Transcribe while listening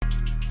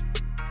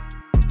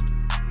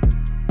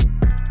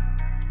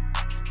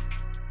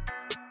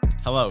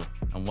Hello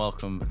and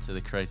welcome to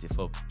the Creative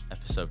Hub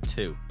episode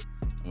 2,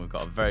 and we've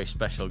got a very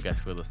special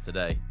guest with us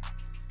today.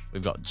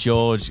 We've got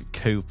George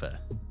Cooper.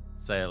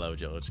 Say hello,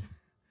 George.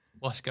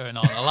 What's going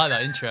on? I like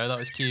that intro. That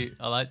was cute.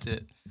 I liked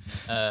it.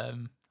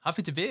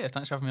 Happy to be here.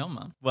 Thanks for having me on,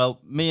 man.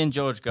 Well, me and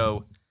George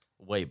go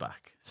way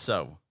back.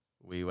 So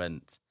we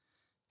went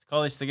to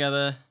college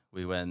together.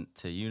 We went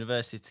to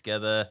university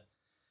together.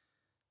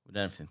 We did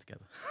everything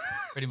together.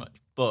 Pretty much.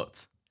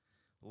 But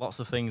lots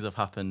of things have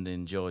happened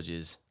in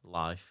George's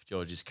life,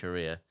 George's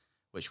career,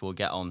 which we'll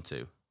get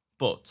onto.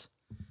 But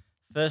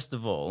first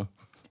of all,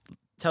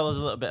 tell us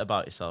a little bit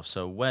about yourself.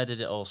 So where did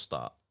it all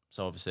start?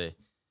 So obviously,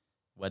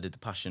 where did the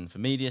passion for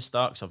media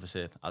start? Because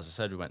obviously, as I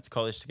said, we went to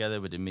college together.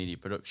 We did media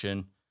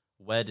production.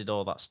 Where did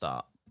all that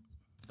start,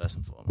 first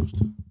and foremost?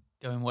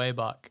 Going way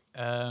back.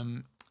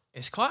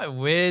 It's quite a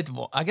weird,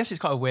 I guess it's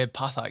quite a weird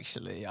path,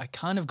 actually. I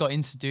kind of got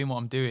into doing what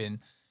I'm doing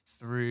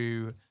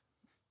through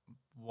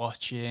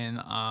watching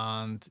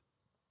and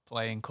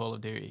playing Call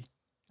of Duty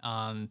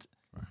and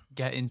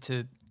getting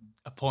to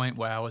a point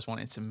where I was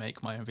wanting to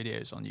make my own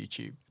videos on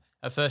YouTube.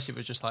 At first, it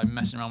was just like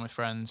messing around with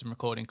friends and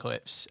recording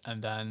clips.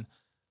 And then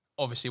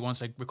obviously,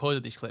 once I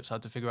recorded these clips, I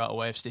had to figure out a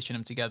way of stitching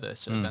them together.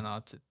 So then I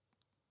had to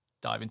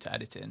dive into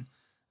editing.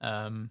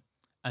 And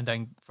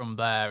then from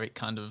there, it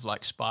kind of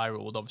like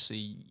spiraled. Obviously,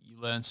 you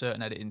learn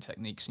certain editing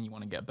techniques and you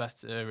want to get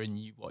better and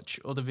you watch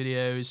other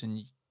videos and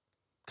you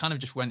kind of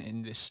just went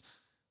in this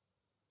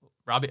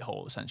rabbit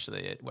hole,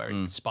 essentially, where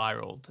it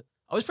spiraled.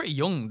 I was pretty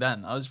young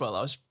then as well.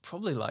 I was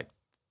probably like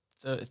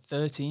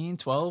 13,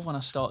 12 when I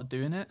started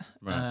doing it.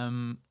 Right.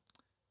 And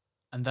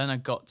then I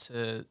got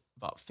to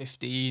about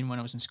 15 when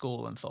I was in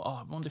school and thought,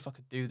 I wonder if I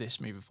could do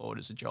this moving forward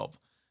as a job.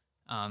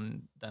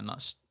 And then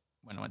that's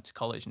when I went to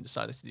college and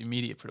decided to do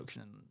media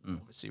production and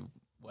obviously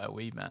where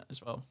we met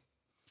as well.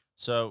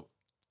 So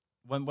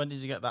when did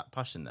you get that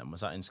passion then?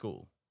 Was that in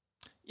school?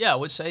 Yeah, I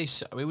would say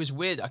so. It was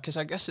weird because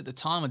I guess at the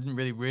time I didn't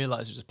really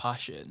realise it was a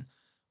passion,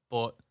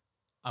 but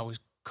I was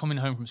coming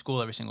home from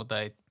school every single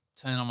day,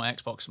 turning on my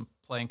Xbox and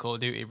playing Call of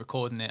Duty,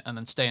 recording it, and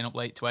then staying up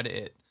late to edit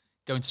it,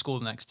 going to school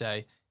the next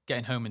day,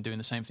 getting home and doing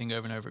the same thing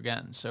over and over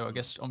again. So I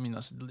guess,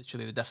 that's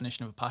literally the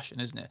definition of a passion,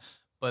 isn't it?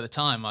 But at the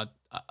time, I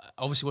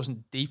obviously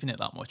wasn't deep in it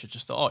that much. I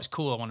just thought, it's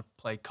cool. I want to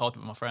play COD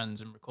with my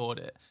friends and record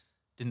it.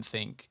 Didn't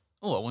think,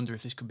 I wonder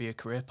if this could be a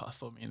career path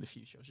for me in the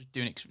future. I was just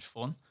doing it because it was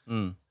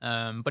fun.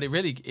 But it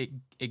really,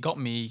 it got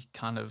me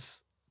kind of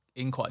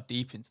in quite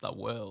deep into that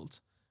world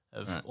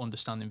of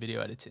understanding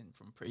video editing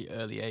from a pretty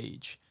early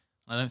age.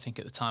 And I don't think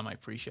at the time I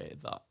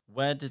appreciated that.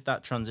 Where did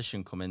that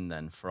transition come in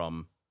then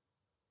from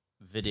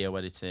video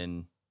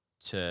editing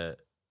to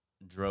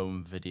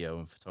drone video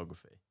and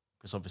photography?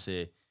 Because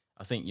obviously,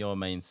 I think your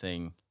main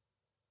thing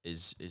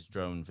is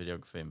drone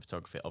videography and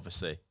photography.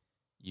 Obviously,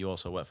 you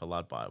also work for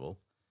Lad Bible,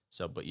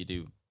 but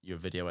you're a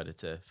video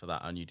editor for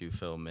that and you do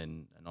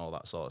filming and all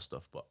that sort of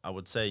stuff. But I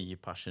would say your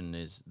passion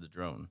is the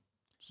drone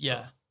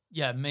stuff.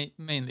 Yeah,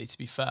 mainly, to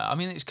be fair. I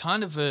mean, it's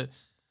kind of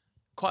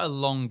quite a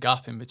long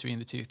gap in between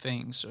the two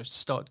things. So I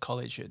started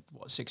college at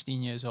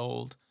 16 years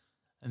old,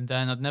 and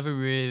then I'd never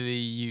really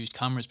used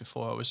cameras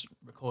before. I was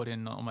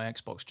recording on my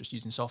Xbox just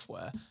using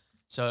software.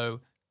 So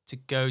to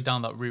go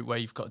down that route where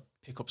you've got to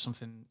pick up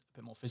something a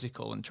bit more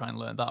physical and try and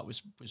learn that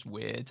was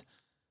weird.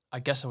 I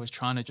guess I was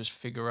trying to just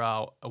figure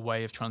out a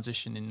way of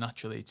transitioning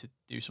naturally to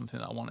do something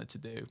that I wanted to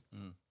do.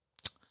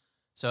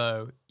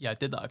 So yeah, I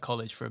did that at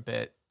college for a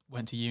bit,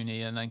 went to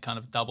uni and then kind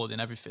of dabbled in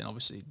everything.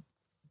 Obviously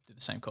did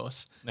the same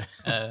course.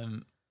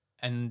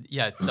 And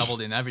yeah,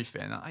 dabbled in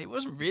everything. It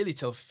wasn't really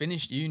till I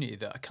finished uni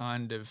that I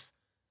kind of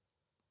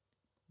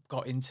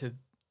got into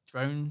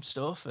drone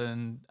stuff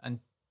and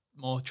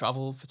more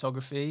travel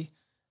photography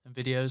and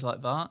videos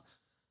like that.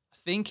 I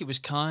think it was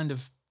kind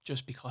of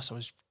just because I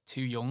was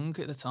too young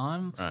at the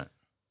time. Right.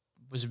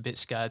 Was a bit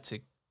scared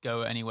to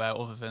go anywhere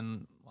other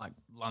than like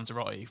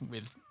Lanzarote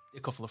with a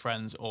couple of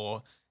friends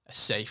or a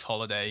safe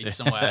holiday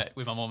somewhere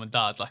with my mum and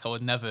dad. Like I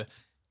would never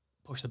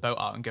push the boat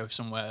out and go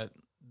somewhere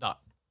that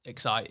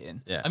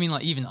exciting. Yeah. I mean,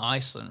 like even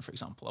Iceland, for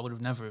example, I would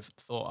have never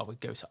thought I would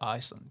go to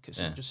Iceland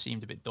because it just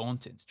seemed a bit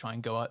daunting to try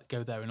and go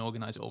there and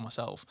organise it all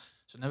myself.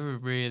 So I never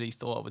really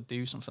thought I would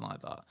do something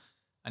like that.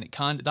 And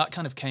that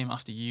kind of came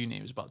after uni.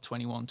 It was about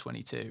 21,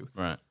 22.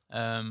 Right.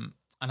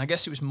 And I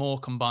guess it was more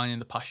combining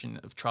the passion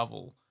of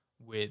travel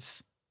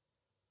with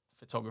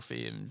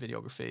photography and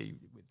videography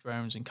with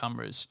drones and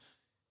cameras.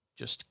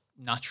 Just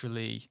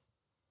naturally,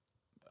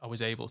 I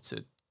was able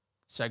to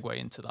segue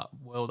into that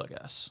world, I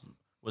guess.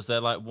 Was there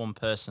like one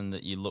person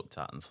that you looked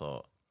at and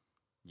thought,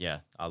 yeah,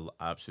 I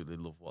absolutely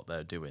love what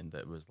they're doing,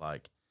 that was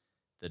like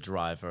the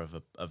driver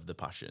of the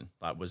passion?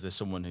 Like, was there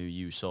someone who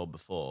you saw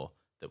before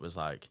that was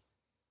like,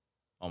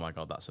 oh my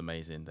God, that's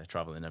amazing. They're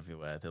traveling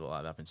everywhere. They look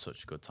like they're having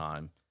such a good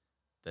time.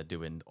 They're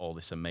doing all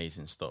this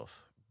amazing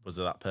stuff. Was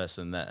there that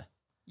person there?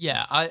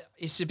 Yeah,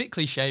 it's a bit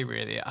cliche,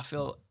 really. I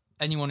feel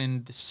anyone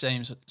in the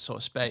same sort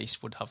of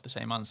space would have the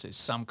same answers.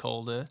 Sam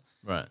Calder.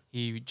 Right.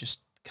 He just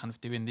kind of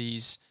doing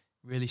these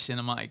really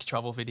cinematic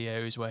travel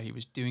videos where he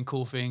was doing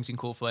cool things in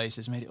cool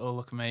places, made it all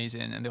look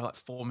amazing. And they were like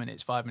 4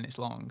 minutes, 5 minutes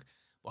long.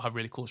 but have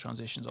really cool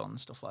transitions on and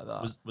stuff like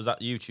that. Was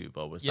that YouTube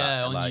or was yeah,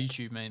 that on like,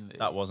 YouTube mainly.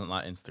 That wasn't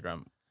like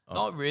Instagram?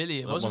 Not really.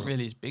 It wasn't wasn't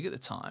really as big at the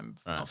time.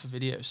 Right. Not for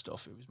video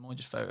stuff. It was more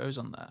just photos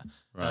on there.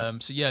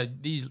 Right. So yeah,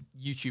 these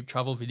YouTube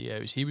travel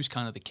videos, he was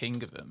kind of the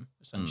king of them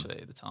essentially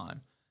at the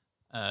time,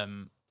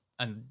 and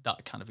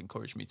that kind of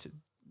encouraged me to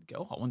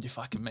go, I wonder if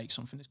I can make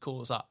something as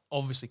cool as that.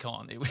 Obviously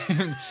can't.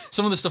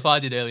 Some of the stuff I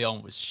did early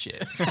on was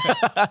shit.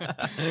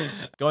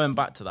 Going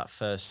back to that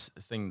first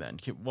thing then,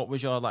 what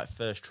was your like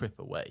first trip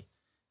away?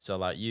 So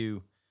like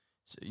you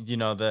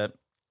know,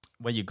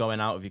 when you're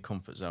going out of your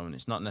comfort zone,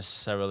 it's not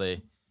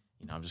necessarily,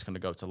 you know, I'm just going to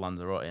go to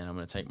Lanzarote and I'm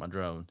going to take my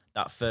drone.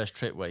 That first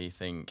trip where you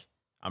think,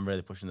 I'm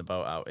really pushing the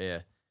boat out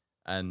here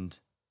and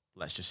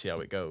let's just see how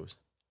it goes.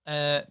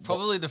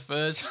 Probably the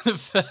first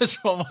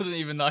one wasn't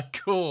even that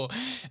cool.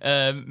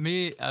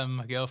 Me and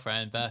my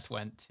girlfriend Beth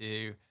went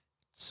to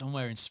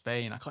somewhere in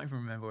Spain. I can't even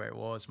remember where it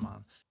was,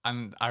 man.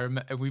 And I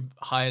remember we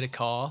hired a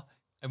car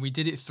and we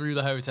did it through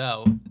the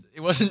hotel. It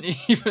wasn't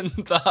even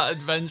that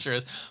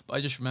adventurous, but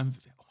I just remember,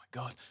 oh my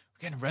God, we're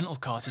getting a rental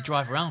car to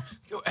drive around.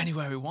 We go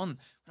anywhere we want.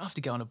 We don't have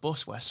to get on a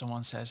bus where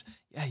someone says,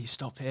 yeah, you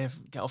stop here,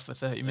 get off for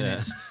 30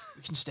 minutes. Yeah.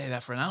 We can stay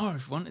there for an hour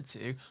if we wanted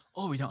to,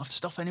 or we don't have to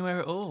stop anywhere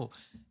at all.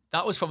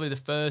 That was probably the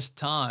first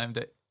time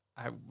that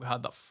I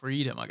had that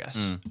freedom, I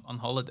guess, on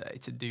holiday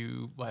to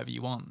do whatever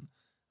you want.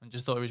 And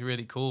just thought it was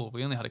really cool.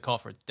 We only had a car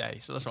for a day,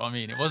 so that's what I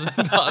mean. It wasn't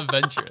that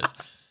adventurous.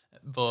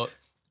 But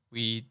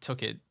we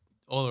took it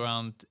all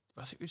around,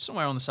 I think it was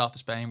somewhere on the south of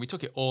Spain. We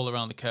took it all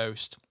around the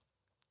coast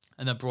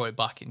and then brought it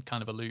back in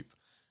kind of a loop.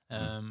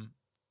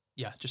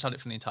 Yeah, just had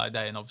it for the entire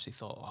day and obviously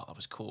thought, oh, that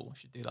was cool. I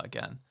should do that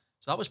again.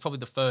 So that was probably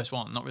the first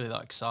one, not really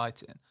that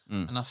exciting.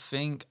 And I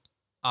think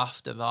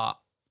after that,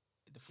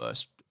 the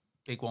first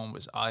big one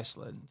was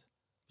Iceland,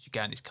 which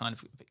again is kind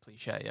of a bit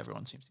cliche.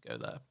 Everyone seems to go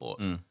there, but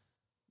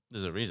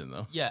there's a reason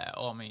though. Yeah,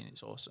 I mean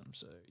it's awesome.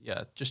 So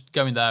yeah, just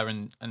going there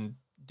and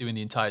doing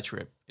the entire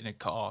trip in a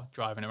car,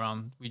 driving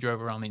around. We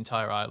drove around the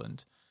entire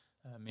island,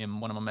 me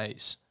and one of my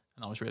mates,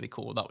 and that was really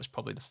cool. That was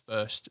probably the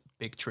first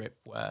big trip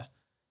where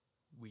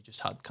we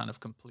just had kind of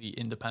complete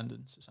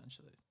independence,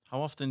 essentially.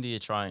 How often do you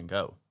try and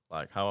go?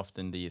 Like, how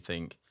often do you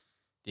think,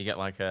 do you get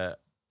like a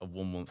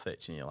 1 month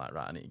itch and you're like,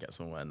 right, I need to get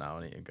somewhere now,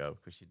 I need to go,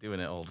 because you're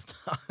doing it all the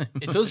time?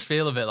 It does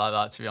feel a bit like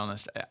that, to be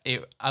honest.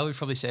 I would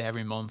probably say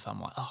every month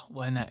I'm like, oh,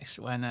 where next?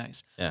 Yeah.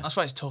 That's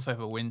why it's tough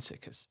over winter,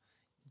 because,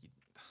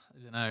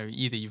 I don't know,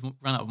 either you've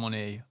run out of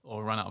money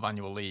or run out of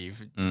annual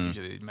leave,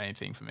 usually the main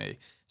thing for me.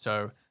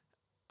 So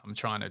I'm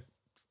trying to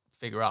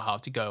figure out how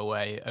to go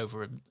away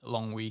over a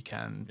long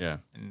weekend. Yeah.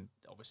 And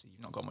obviously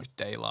you've not got much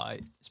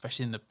daylight,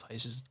 especially in the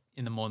places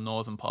in the more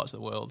northern parts of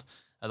the world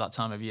at that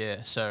time of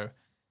year. So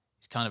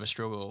it's kind of a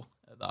struggle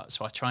at that.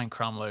 So I try and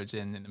cram loads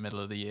in the middle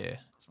of the year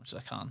as much as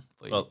I can.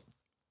 But well,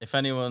 if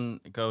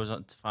anyone goes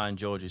on to find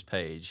George's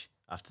page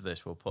after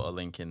this, we'll put a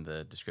link in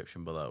the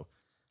description below.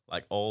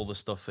 Like, all the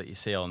stuff that you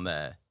see on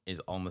there is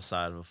on the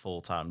side of a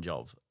full-time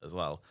job as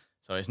well.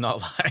 So it's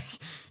not like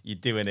you're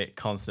doing it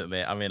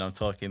constantly. I mean, I'm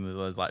talking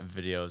there's like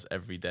videos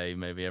every day,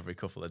 maybe every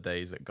couple of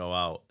days that go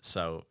out.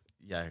 So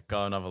yeah,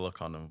 go and have a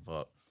look on them.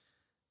 But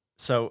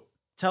so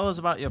tell us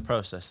about your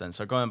process then.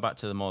 So going back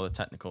to the more the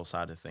technical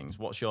side of things,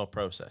 what's your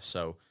process?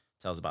 So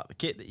tell us about the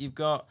kit that you've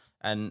got.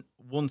 And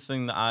one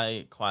thing that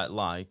I quite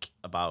like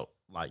about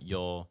like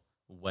your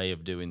way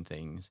of doing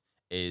things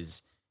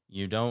is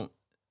you don't,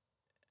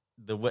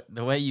 the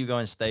way you go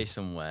and stay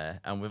somewhere,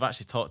 and we've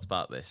actually talked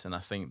about this, and I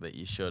think that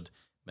you should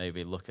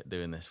maybe look at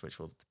doing this, which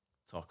we'll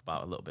talk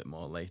about a little bit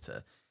more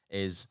later,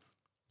 is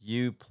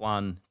you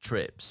plan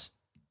trips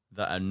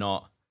that are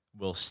not,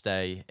 we'll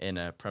stay in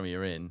a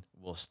Premier Inn,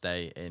 we'll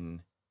stay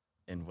in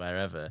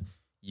wherever.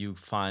 You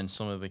find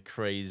some of the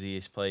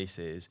craziest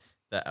places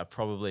that are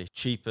probably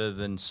cheaper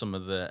than some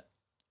of the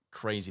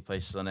crazy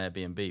places on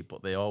Airbnb,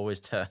 but they always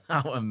turn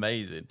out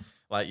amazing.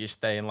 Like, you're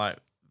staying like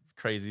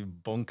crazy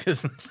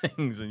bunkers and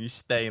things, and you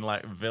stay in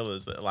like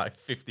villas that are like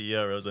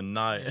 €50 a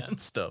night and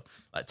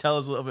stuff. Like, tell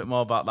us a little bit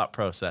more about that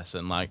process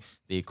and like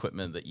the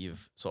equipment that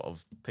you've sort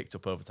of picked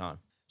up over time.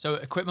 So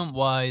equipment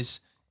wise,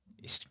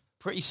 it's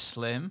pretty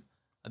slim.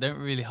 I don't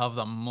really have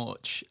that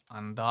much,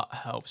 and that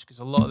helps because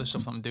a lot of the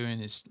stuff I'm doing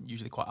is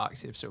usually quite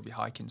active. So it'll be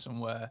hiking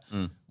somewhere,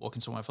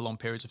 walking somewhere for long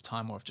periods of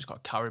time, or I've just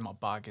got to carry my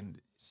bag and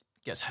it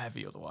gets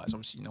heavy otherwise.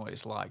 Obviously, you know what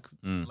it's like.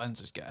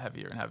 Lenses get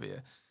heavier and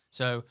heavier.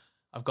 So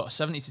I've got a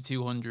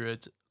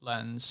 70-200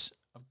 lens.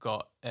 I've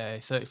got a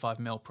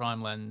 35mm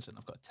prime lens, and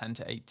I've got a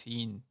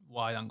 10-18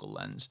 wide angle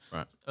lens.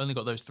 Right. Only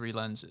got those three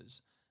lenses.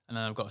 And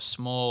then I've got a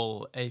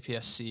small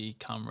APS-C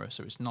camera,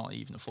 so it's not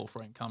even a full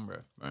frame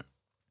camera. Right.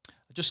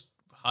 I just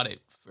had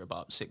it for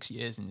about 6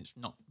 years and it's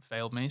not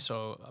failed me,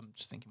 so I'm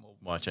just thinking, well,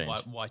 why change?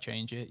 Why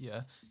change it?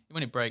 Yeah.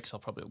 When it breaks, I'll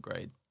probably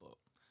upgrade, but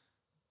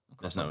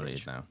there's no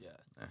need now. Yeah.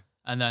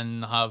 And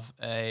then I have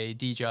a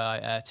DJI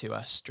Air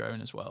 2S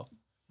drone as well,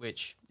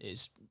 which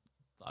is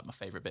like my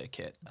favorite bit of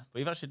kit.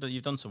 But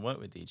you've done some work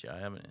with DJI,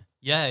 haven't you?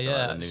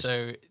 Yeah. Like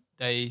so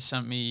they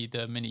sent me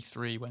the Mini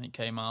 3 when it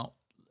came out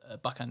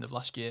back end of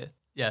last year.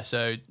 Yeah,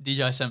 so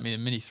DJI sent me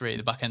the Mini 3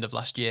 the back end of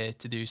last year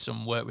to do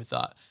some work with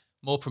that,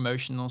 more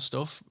promotional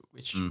stuff,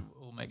 which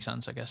will make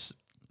sense, I guess,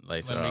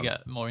 Later when we on.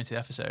 get more into the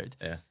episode,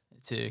 Yeah.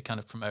 to kind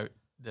of promote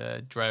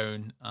the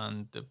drone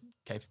and the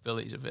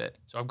capabilities of it.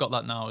 So I've got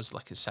that now as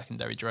like a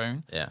secondary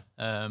drone. Yeah.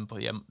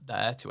 But yeah, the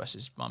Air 2S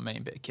is my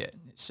main bit of kit.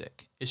 It's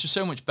sick. It's just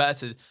so much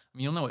better. I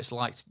mean, you'll know what it's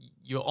like.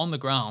 You're on the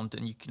ground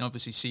and you can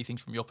obviously see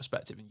things from your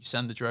perspective, and you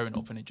send the drone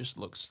up and it just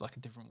looks like a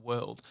different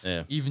world.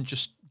 Yeah. Even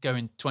just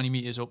going 20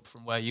 meters up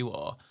from where you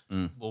are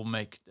will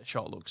make the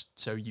shot look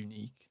so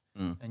unique,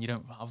 and you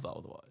don't have that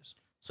otherwise.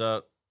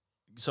 So,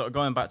 sort of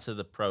going back to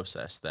the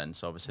process then,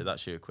 so obviously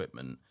that's your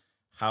equipment.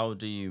 How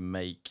do you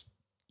make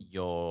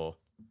your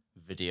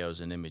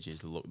videos and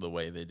images look the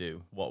way they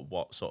do?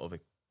 What sort of,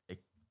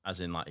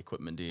 as in like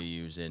equipment do you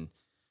use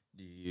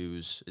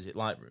is it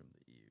Lightroom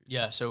that you use?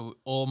 Yeah, so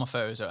all my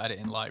photos are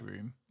edited in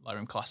Lightroom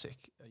Classic.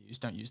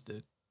 Don't use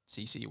the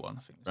CC one,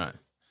 I think. Right.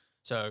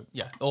 So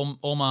yeah,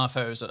 all my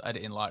photos are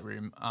edited in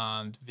Lightroom,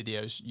 and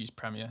videos use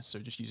Premiere, so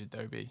just use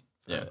Adobe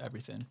for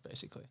everything,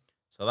 basically.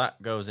 So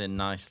that goes in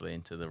nicely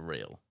into the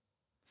reel.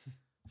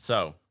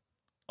 So,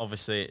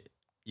 obviously,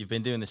 you've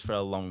been doing this for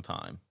a long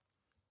time,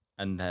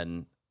 and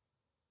then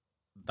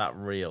that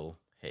reel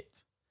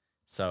hit.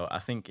 So I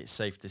think it's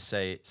safe to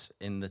say it's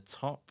in the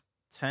top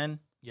 10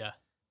 Yeah,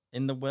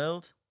 in the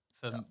world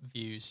for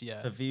views,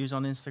 for views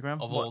on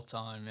Instagram. of all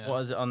time. Yeah, What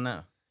is it on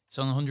now? it's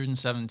on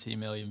 170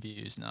 million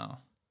views now.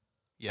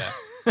 Yeah,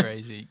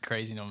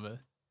 crazy number.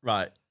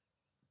 Right.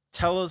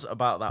 Tell us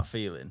about that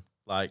feeling.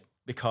 Like,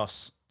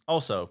 because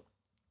also,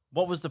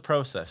 what was the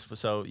process?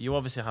 So you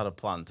obviously had a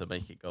plan to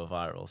make it go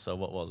viral. So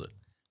what was it?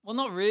 Well,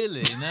 not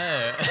really.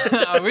 No,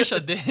 I wish I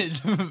did.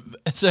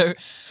 So, I'm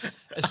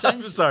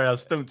essentially, sorry, I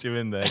stumped you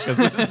in there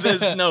because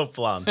there's no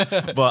plan.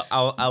 But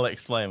I'll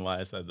explain why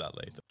I said that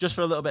later. Just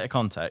for a little bit of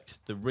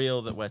context, the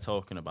reel that we're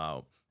talking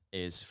about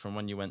is from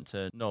when you went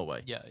to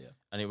Norway. yeah.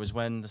 And it was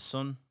when the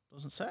sun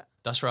doesn't set.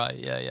 That's right.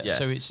 Yeah. Yeah.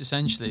 So it's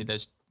essentially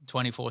there's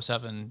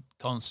 24/7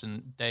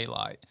 constant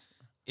daylight,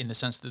 in the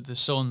sense that the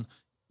sun,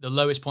 the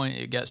lowest point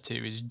it gets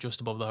to is just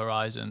above the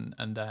horizon,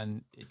 and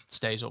then it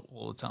stays up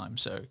all the time.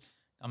 So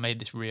I made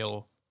this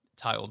reel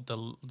titled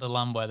 "The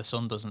Land Where the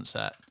Sun Doesn't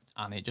Set,"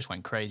 and it just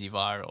went crazy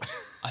viral.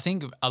 I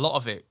think a lot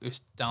of it was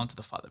down to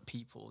the fact that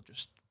people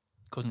just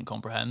couldn't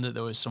comprehend that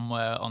there was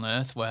somewhere on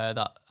Earth where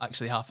that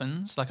actually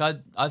happens. Like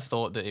I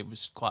thought that it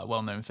was quite a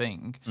well-known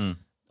thing.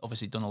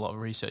 Obviously done a lot of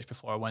research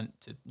before I went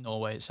to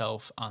Norway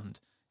itself and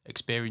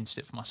experienced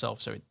it for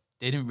myself, so it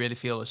didn't really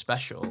feel as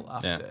special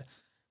after. Yeah.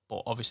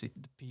 But obviously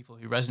the people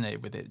who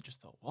resonated with it just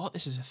thought, what,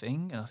 this is a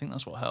thing? And I think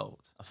that's what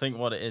helped. I think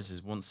what it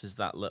is once there's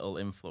that little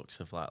influx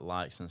of like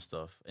likes and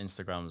stuff,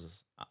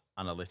 Instagram's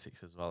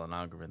analytics as well, an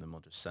algorithm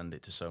will just send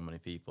it to so many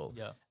people.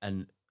 Yeah.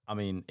 And I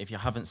mean, if you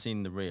haven't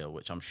seen the reel,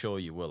 which I'm sure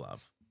you will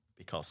have,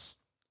 because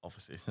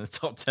obviously it's in the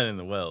top 10 in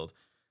the world,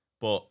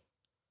 but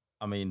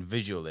I mean,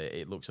 visually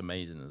it looks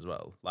amazing as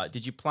well. Like,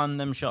 did you plan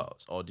them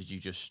shots or did you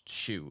just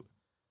shoot?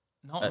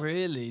 Not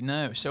really,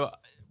 no. So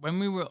when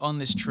we were on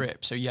this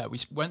trip, so yeah, we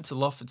went to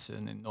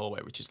Lofoten in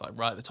Norway, which is like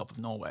right at the top of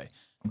Norway.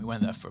 We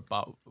went there for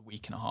about a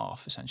week and a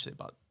half, essentially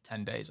about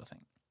 10 days, I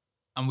think.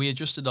 And we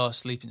adjusted our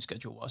sleeping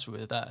schedule whilst we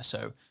were there.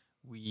 So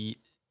we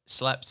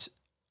slept,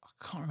 I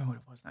can't remember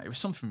what it was now. It was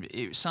something,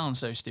 it sounds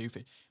so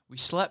stupid. We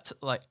slept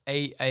like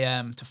 8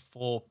 a.m. to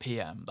 4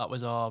 p.m. That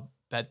was our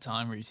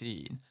bedtime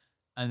routine.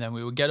 And then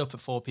we would get up at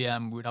 4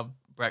 p.m., we would have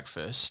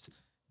breakfast,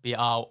 be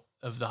out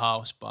of the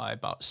house by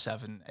about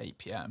 7, 8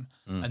 p.m.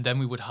 And then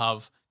we would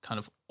have kind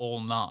of all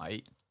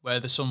night where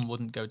the sun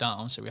wouldn't go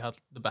down. So we had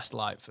the best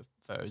light for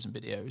photos and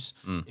videos,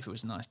 if it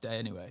was a nice day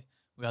anyway.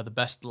 We had the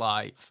best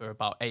light for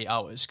about 8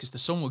 hours because the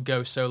sun would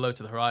go so low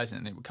to the horizon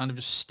and it would kind of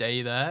just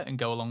stay there and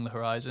go along the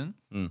horizon.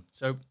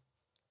 So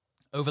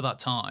over that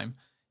time,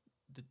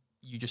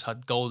 you just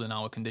had golden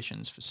hour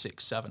conditions for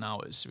 6, 7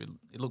 hours. So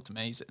it looked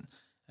amazing.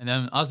 And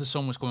then as the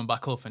sun was coming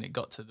back up and it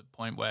got to the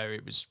point where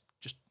it was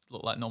just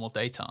looked like normal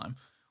daytime,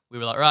 we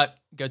were like, right,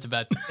 go to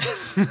bed.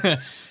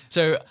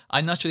 So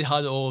I naturally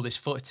had all this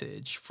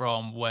footage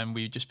from when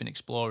we'd just been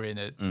exploring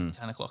at 10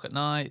 o'clock at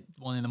night,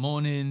 1 in the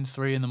morning,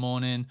 3 in the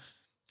morning.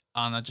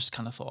 And I just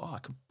kind of thought, I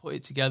can put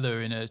it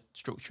together in a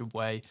structured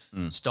way,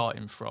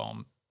 starting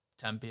from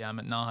 10 p.m.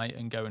 at night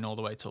and going all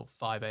the way till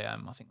 5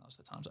 a.m. I think that's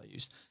the times I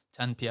used,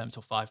 10 p.m.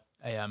 till 5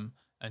 a.m.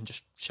 and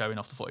just showing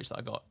off the footage that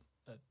I got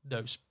at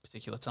those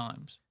particular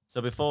times. So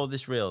before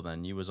this reel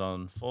then, you was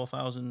on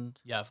 4,000?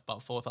 Yeah,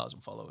 about 4,000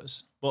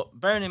 followers. But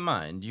bearing in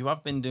mind, you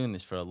have been doing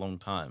this for a long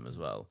time as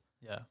well.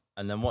 Yeah.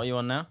 And then what are you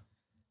on now?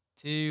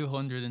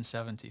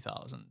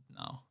 270,000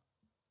 now.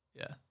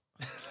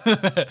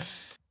 Yeah.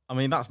 I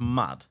mean, that's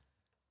mad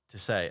to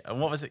say. And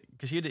what was it?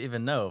 Because you didn't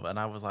even know. And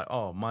I was like,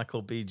 oh,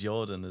 Michael B.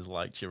 Jordan has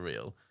liked your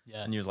reel.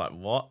 Yeah. And you was like,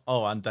 what?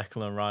 Oh, and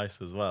Declan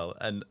Rice as well.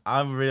 And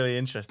I'm really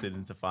interested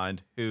in to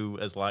find who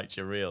has liked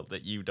your reel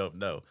that you don't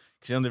know.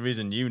 Because the only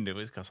reason you knew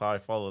is because I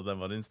follow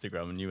them on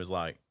Instagram and you was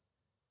like,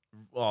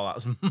 oh,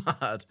 that's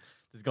mad.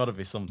 There's got to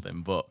be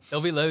something. But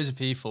there'll be loads of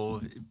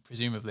people,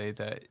 presumably,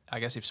 that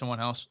I guess if someone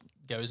else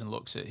goes and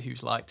looks at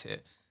who's liked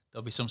it,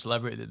 there'll be some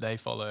celebrity that they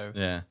follow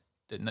yeah,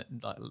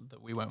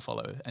 that we won't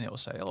follow, and it'll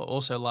say, "Oh,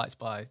 also liked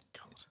by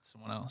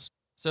someone else."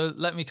 So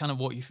let me kind of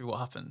walk you through what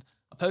happened.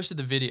 I posted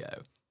the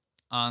video,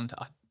 and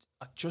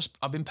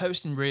I've been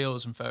posting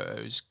reels and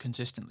photos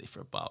consistently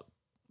for about,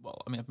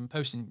 well, I mean, I've been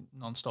posting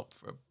nonstop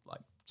for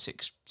like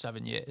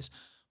 6-7 years.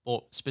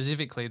 But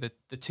specifically,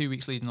 the 2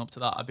 weeks leading up to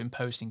that, I've been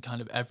posting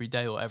kind of every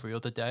day or every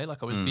other day.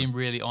 Like I was being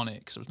really on it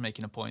because I was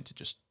making a point to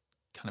just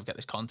kind of get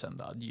this content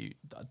that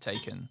I'd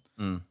taken,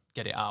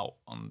 get it out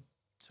on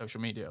social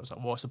media. I was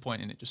like, what's the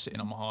point in it just sitting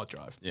on my hard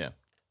drive? Yeah.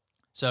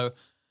 So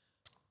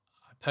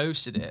I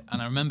posted it,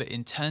 and I remember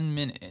in 10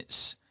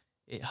 minutes,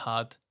 it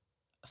had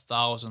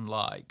 1,000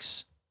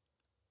 likes.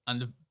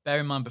 And bear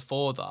in mind,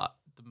 before that,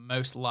 the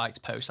most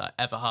liked post I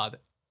ever had,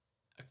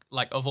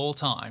 like of all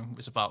time,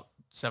 was about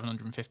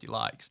 750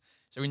 likes.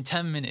 So in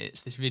 10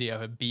 minutes, this video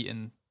had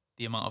beaten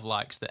the amount of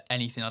likes that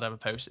anything I'd ever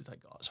posted I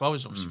got. So I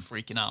was obviously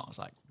freaking out. I was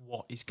like,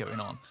 what is going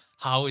on?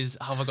 How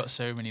have I got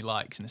so many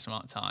likes in this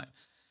amount of time?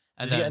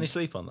 And Did you get any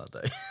sleep on that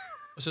day?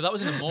 So that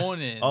was in the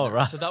morning. Oh,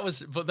 right. So that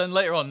was, but then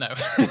later on, no.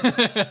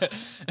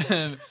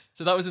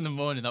 So that was in the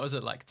morning. That was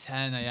at like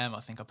 10 a.m. I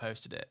think I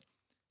posted it.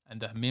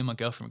 And me and my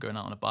girlfriend were going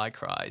out on a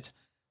bike ride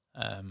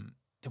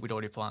that we'd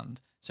already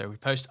planned. So I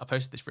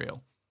posted this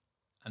reel.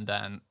 And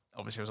then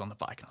obviously I was on the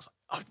bike and I was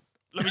like, oh,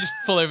 let me just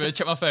pull over and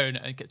check my phone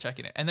and kept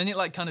checking it. And then it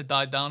like kind of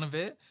died down a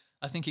bit.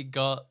 I think it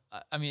got,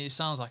 I mean, it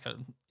sounds like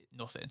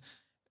nothing.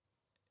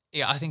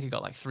 Yeah, I think it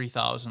got like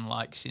 3,000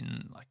 likes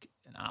in like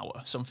an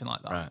hour, something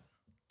like that. Right.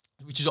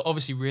 Which is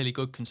obviously really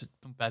good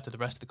compared to the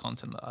rest of the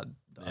content that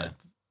I'd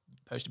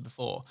posted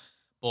before.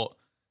 But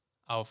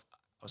I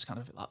was kind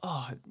of like,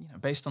 oh,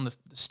 based on the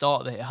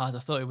start that it had, I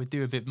thought it would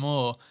do a bit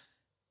more.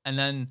 And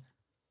then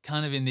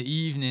kind of in the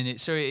evening,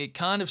 it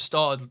kind of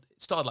started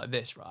like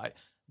this, right?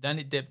 Then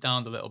it dipped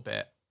down a little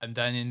bit, and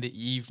then in the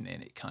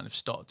evening, it kind of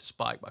started to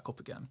spike back up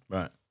again.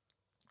 Right.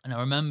 And I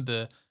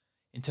remember,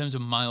 in terms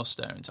of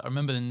milestones, I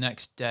remember the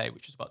next day,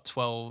 which was about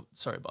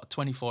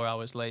 24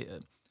 hours later,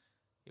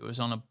 it was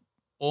on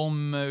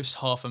almost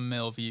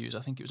 500,000 views. I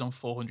think it was on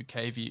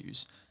 400k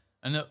views.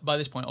 And by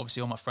this point,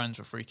 obviously, all my friends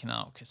were freaking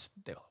out because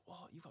they were like,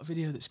 "What? You've got a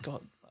video that's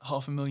got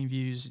 500,000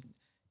 views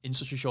in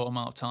such a short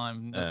amount of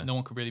time? No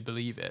one could really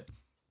believe it."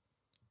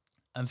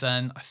 And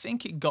then I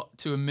think it got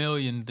to 1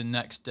 million the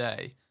next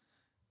day.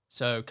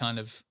 So kind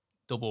of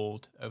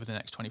doubled over the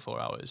next 24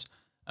 hours.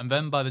 And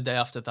then by the day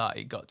after that,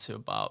 it got to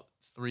about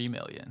 3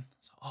 million.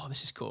 So, oh,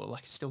 this is cool.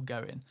 Like, it's still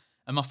going.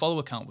 And my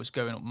follower count was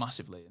going up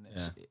massively. And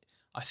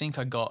I think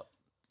I got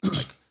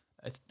like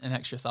an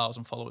extra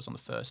 1,000 followers on the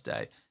first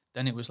day.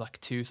 Then it was like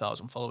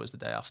 2,000 followers the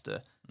day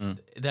after.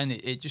 Then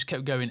it just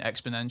kept going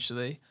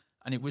exponentially.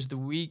 And it was the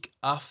week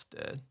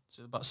after,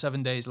 so about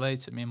 7 days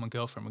later, me and my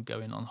girlfriend were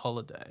going on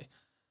holiday.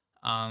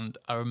 And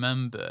I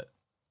remember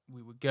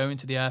we were going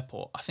to the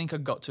airport. I think I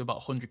got to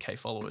about 100k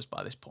followers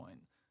by this point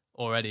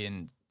already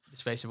in the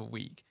space of a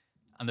week.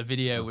 And the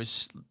video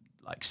was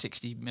like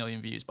 60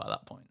 million views by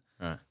that point.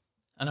 Right.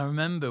 And I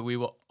remember we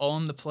were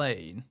on the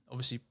plane.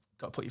 Obviously,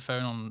 got to put your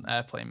phone on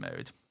airplane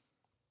mode.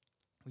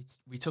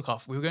 We took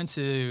off. We were going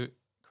to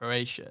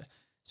Croatia.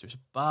 So it was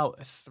about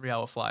a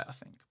 3-hour flight, I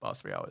think, about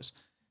 3 hours.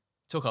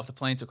 Took off. The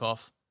plane took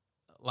off,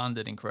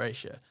 landed in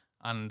Croatia.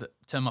 And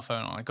turned my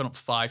phone on. I got up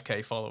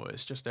 5k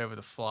followers just over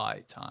the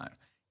flight time.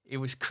 It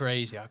was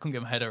crazy. I couldn't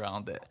get my head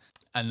around it.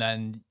 And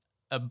then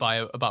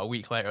by about a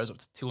week later, I was up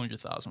to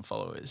 200,000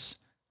 followers.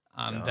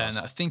 And then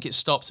I think it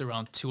stopped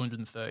around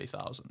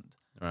 230,000.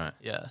 Right.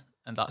 Yeah.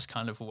 And that's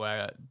kind of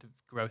where the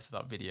growth of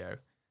that video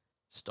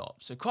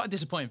stopped. So quite a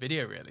disappointing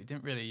video, really.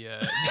 Didn't really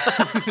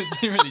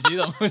do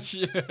that much.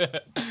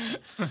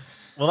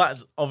 Well,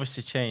 that's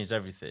obviously changed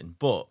everything.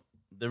 But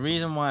the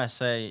reason why I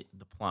say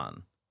the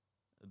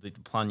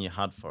plan you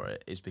had for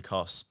it is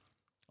because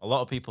a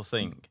lot of people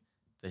think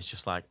there's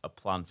just like a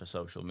plan for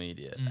social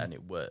media and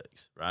it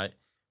works, right?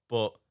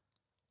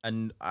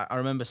 And I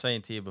remember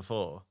saying to you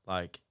before,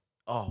 like,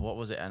 oh, what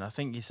was it? And I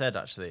think you said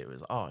actually it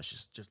was, oh,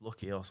 it's just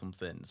lucky or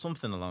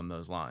something along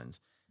those lines.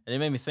 And it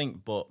made me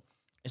think, but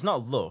it's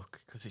not luck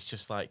because it's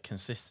just like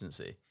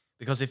consistency.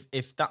 Because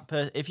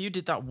if you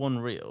did that one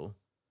reel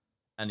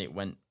and it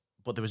went,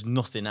 but there was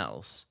nothing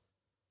else,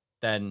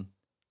 then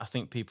I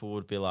think people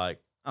would be like,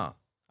 oh,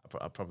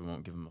 I probably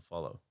won't give him a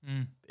follow.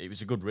 It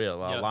was a good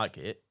reel. I like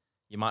it.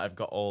 You might have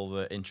got all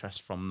the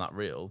interest from that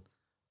reel,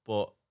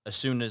 but as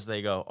soon as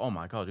they go, oh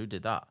my God, who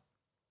did that?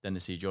 Then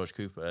they see George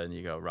Cooper and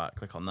you go, right,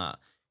 click on that.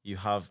 You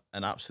have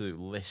an absolute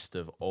list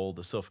of all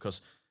the stuff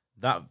because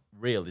that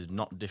reel is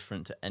not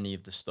different to any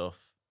of the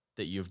stuff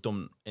that you've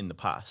done in the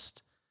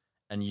past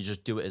and you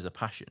just do it as a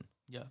passion.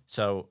 Yeah.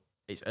 So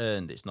it's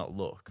earned, it's not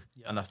luck.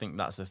 Yeah. And I think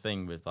that's the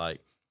thing with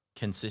like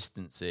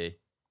consistency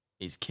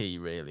is key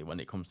really when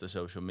it comes to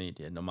social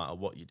media, no matter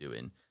what you're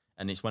doing.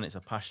 And it's when it's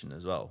a passion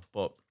as well.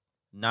 But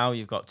now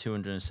you've got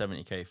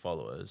 270k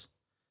followers.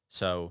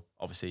 So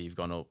obviously you've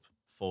gone up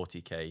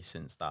 40k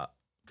since that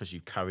because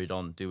you carried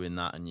on doing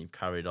that and you've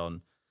carried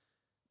on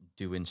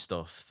doing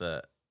stuff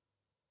that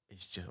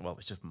it's just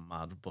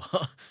mad.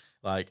 But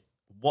like,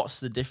 what's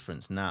the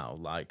difference now?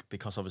 Like,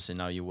 because obviously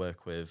now you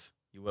work with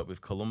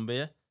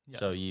Columbia. Yeah.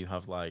 So you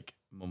have like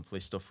monthly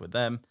stuff with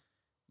them.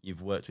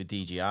 You've worked with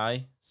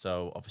DJI.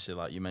 So obviously,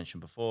 like you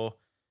mentioned before,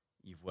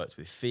 you've worked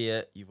with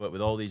Fiat. You've worked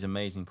with all these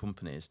amazing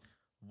companies.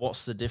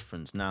 What's the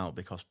difference now?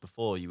 Because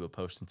before you were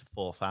posting to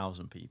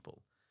 4,000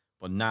 people,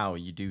 but now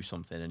you do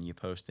something and you're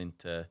posting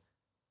to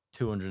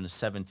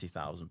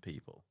 270,000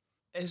 people.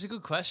 It's a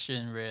good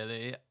question,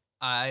 really.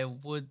 I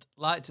would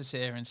like to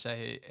sit here and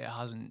say it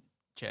hasn't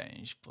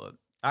changed, but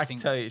I can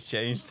tell you it's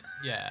changed.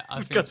 Yeah, I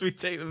because we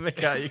take the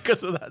mick out of you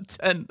because of that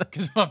tent.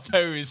 Because my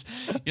pose,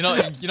 you're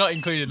not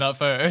including that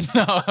photo.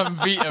 No, I'm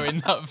vetoing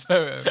that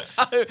photo.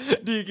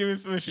 Do you give me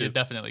permission? You're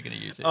definitely going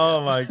to use it.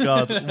 Oh my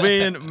god,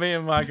 me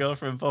and my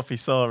girlfriend Poppy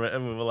saw it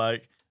and we were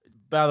like,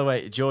 by the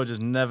way, George has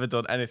never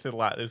done anything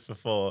like this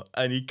before,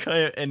 and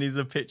he's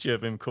a picture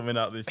of him coming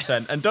out this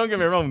tent. And don't get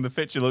me wrong, the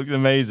picture looks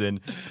amazing,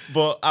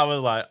 but I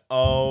was like,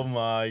 oh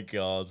my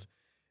god,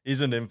 he's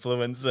an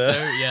influencer.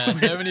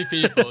 So many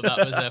people,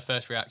 that was their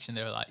first reaction.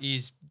 They were like,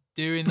 he's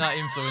doing that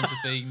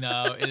influencer thing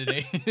now, isn't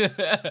he?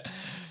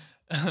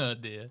 Oh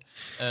dear.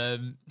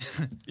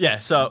 Yeah.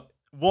 So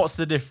what's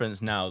the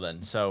difference now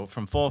then? So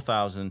from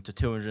 4,000 to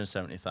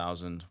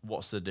 270,000,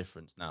 what's the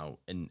difference now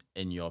in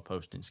your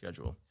posting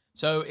schedule?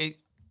 So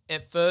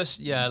at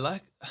first,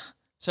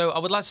 so I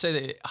would like to say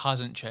that it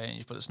hasn't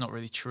changed, but it's not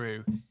really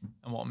true.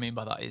 And what I mean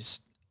by that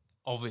is,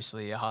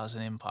 obviously, it has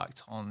an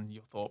impact on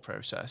your thought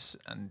process,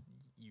 and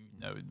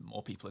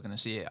more people are going to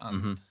see it.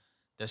 And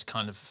there's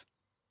kind of,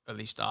 at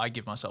least I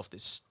give myself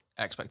this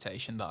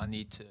expectation that I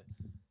need to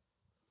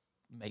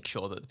make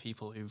sure that the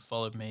people who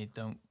followed me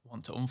don't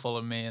want to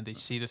unfollow me, and they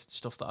see the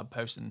stuff that I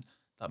post, and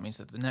that means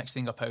that the next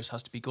thing I post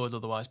has to be good.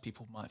 Otherwise,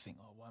 people might think,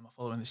 "Oh, why am I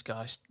following this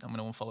guy? I'm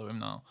going to unfollow him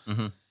now."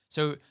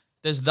 So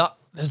there's that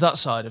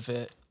side of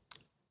it,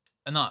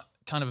 and that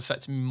kind of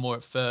affected me more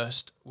at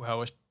first, where I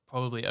was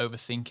probably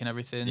overthinking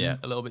everything a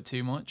little bit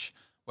too much.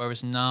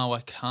 Whereas now I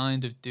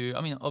kind of do.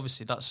 I mean,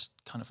 obviously that's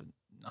kind of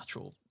a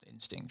natural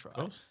instinct,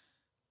 right?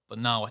 But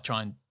now I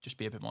try and just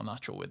be a bit more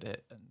natural with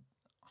it. And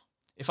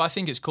if I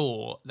think it's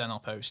cool, then I'll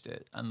post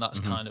it, and that's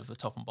kind of the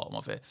top and bottom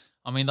of it.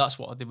 I mean, that's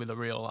what I did with the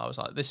reel. I was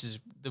like, this is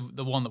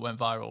the one that went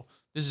viral.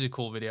 This is a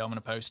cool video. I'm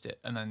going to post it,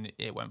 and then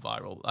it went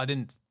viral. I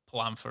didn't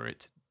plan for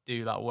it to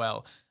do that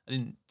well.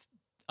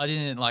 I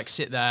didn't like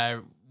sit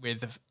there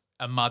with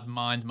a mad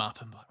mind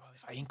map and like, well,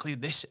 if I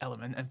include this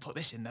element and put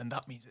this in, then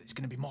that means that it's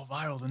going to be more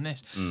viral than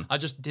this. I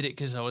just did it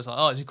because I was like,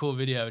 oh, it's a cool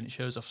video and it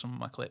shows off some of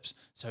my clips.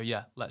 So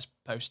yeah, let's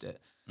post it.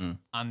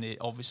 And it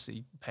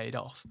obviously paid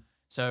off.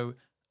 So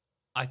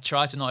I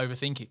try to not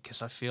overthink it,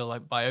 because I feel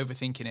like by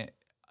overthinking it,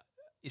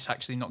 it's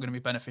actually not going to be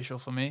beneficial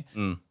for me.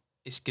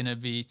 It's going to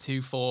be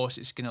too forced.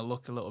 It's going to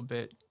look a little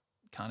bit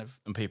kind of...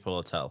 And people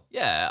will tell.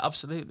 Yeah,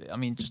 absolutely. I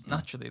mean, just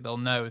naturally, they'll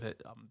know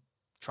that I'm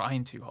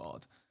trying too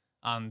hard.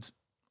 And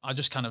I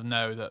just kind of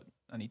know that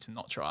I need to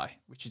not try,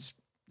 which is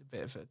a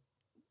bit of a,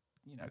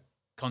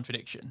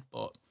 contradiction.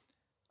 But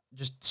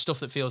just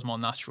stuff that feels more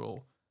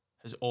natural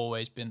has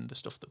always been the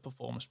stuff that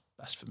performs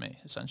best for me,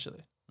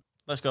 essentially.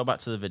 Let's go back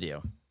to the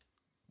video.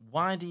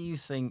 Why do you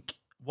think,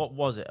 what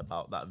was it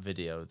about that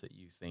video that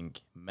you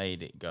think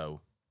made it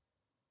go,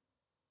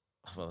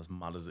 well, as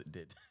mad as it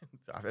did?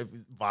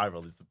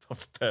 Viral is the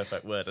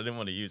perfect word. I didn't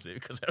want to use it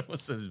because everyone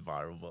says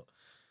viral, but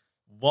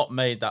what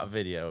made that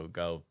video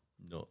go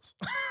nuts?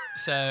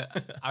 So,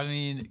 I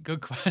mean,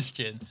 good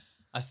question.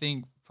 I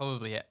think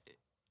probably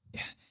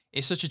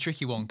it's such a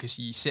tricky one, because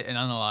you sit and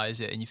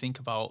analyze it and you think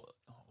about,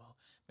 oh, well,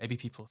 maybe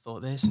people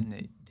thought this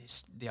and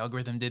the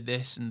algorithm did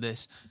this and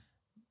this.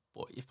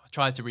 But if I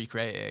tried to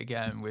recreate it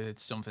again with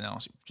something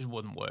else, it just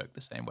wouldn't work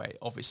the same way,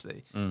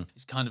 obviously.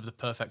 It's kind of the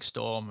perfect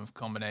storm of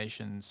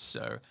combinations.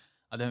 So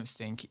I don't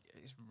think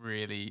it's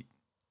really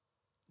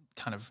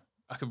kind of,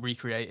 I could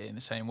recreate it in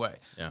the same way.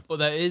 Yeah. But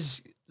there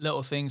is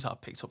little things that I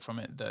picked up from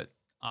it that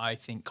I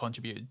think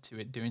contributed to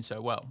it doing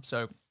so well.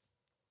 So,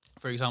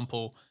 for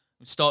example,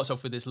 it starts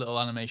off with this little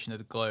animation of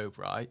the globe,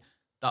 right?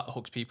 That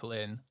hooks people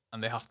in,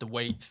 and they have to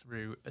wait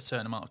through a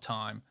certain amount of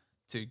time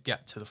to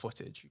get to the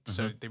footage.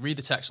 So they read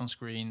the text on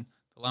screen,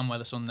 the land where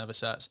the sun never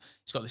sets.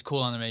 It's got this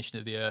cool animation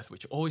of the earth,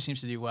 which always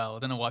seems to do well. I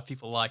don't know why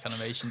people like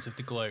animations of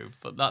the globe,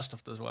 but that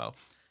stuff does well.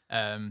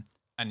 And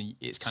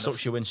it's kind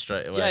Sucks you in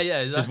straight away.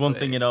 Yeah, exactly. There's one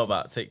thing you know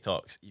about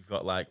TikToks. You've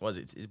got like, what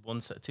is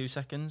it, 2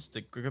 seconds to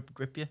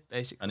grip you?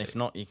 Basically. And if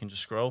not, you can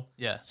just scroll.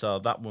 Yeah. So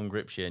that one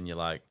grips you and you're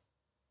like,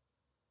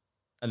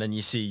 and then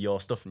you see your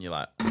stuff and you're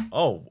like,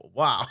 oh,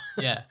 wow.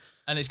 Yeah.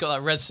 And it's got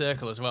that red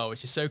circle as well,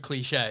 which is so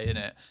cliche, isn't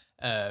it?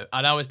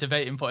 And I was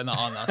debating putting that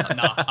on. I was like,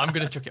 nah, I'm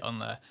going to chuck it on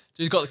there.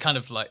 So it's got kind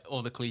of like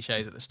all the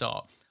cliches at the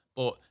start.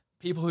 But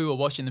people who are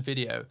watching the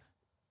video,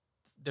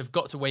 they've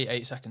got to wait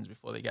 8 seconds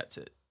before they get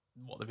to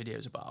what the video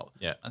is about.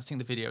 Yeah. And I think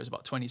the video is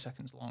about 20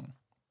 seconds long.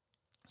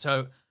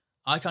 So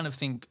I kind of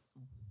think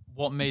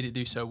what made it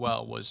do so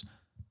well was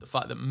the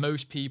fact that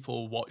most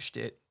people watched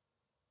it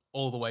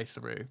all the way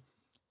through.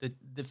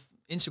 The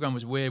Instagram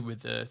was weird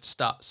with the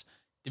stats.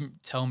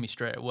 Didn't tell me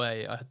straight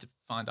away. I had to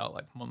find out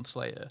like months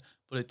later.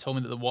 But it told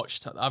me that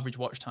the average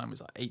watch time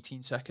was like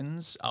 18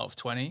 seconds out of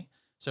 20.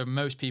 So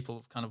most people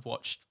have kind of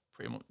watched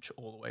pretty much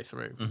all the way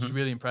through, which is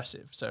really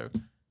impressive. So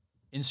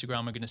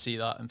Instagram are going to see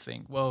that and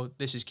think, well,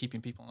 this is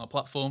keeping people on our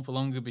platform for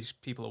longer because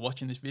people are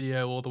watching this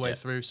video all the way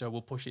through, so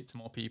we'll push it to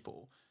more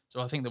people. So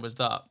I think there was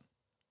that.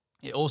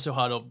 It also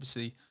had,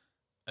 obviously,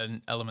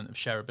 an element of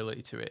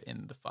shareability to it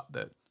in the fact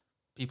that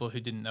people who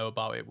didn't know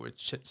about it were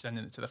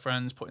sending it to their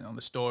friends, putting it on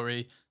the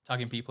story,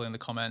 tagging people in the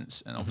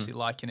comments, and obviously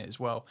liking it as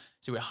well.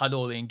 So it had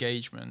all the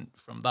engagement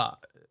from that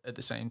at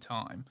the same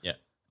time. Yeah.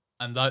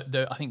 And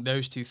I think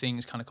those two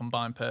things kind of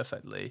combined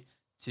perfectly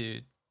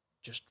to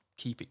just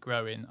keep it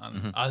growing.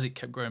 And as it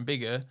kept growing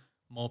bigger,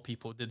 more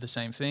people did the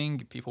same thing.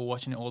 People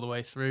watching it all the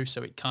way through.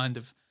 So it kind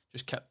of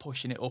just kept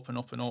pushing it up and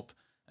up and up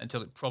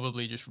until it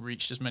probably just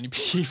reached as many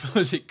people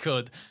as it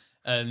could.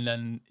 And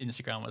then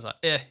Instagram was like,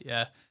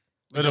 yeah,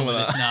 we're done with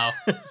this now.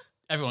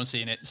 Everyone's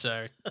seen it,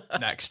 so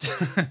next.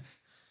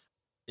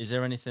 Is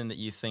there anything that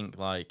you think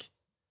like,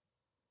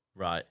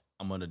 right,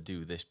 I'm going to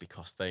do this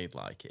because they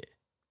like it?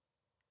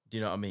 Do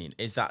you know what I mean?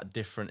 Is that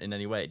different in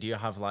any way? Do you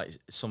have like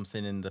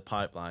something in the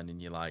pipeline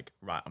and you're like,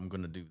 right, I'm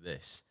going to do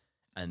this?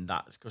 And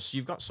that's because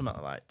you've got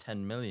something like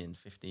 10 million,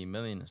 15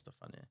 million and stuff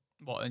on you.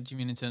 What do you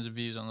mean in terms of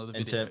views on other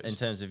videos? In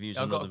terms of views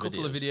on other videos? I've got a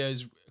couple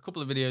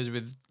of videos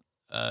with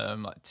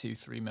like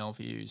 2-3 mil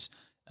views,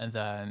 and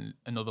then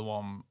another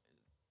one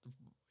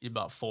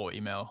about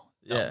 40 mil.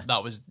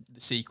 That was the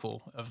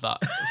sequel of that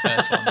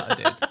first one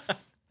that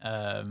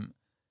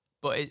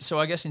I did. So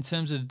I guess in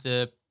terms of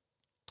the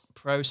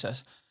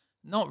process,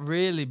 not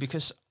really,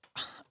 because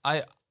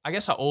I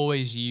guess I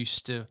always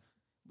used to,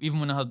 even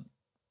when I had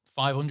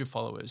 500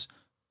 followers,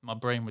 my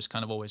brain was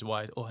kind of always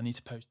wired. Oh, I need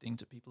to post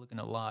things that people are going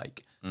to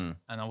like. And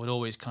I would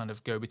always kind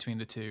of go between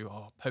the two,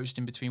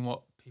 posting between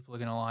what people are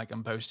going to like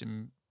and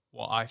posting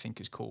what I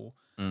think is cool.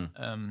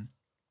 And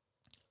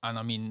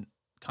I mean,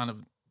 kind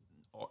of,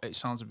 it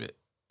sounds a bit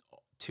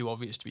too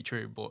obvious to be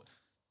true, but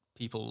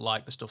people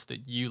like the stuff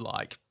that you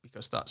like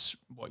because that's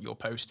what you're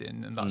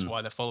posting and that's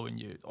why they're following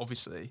you,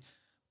 obviously.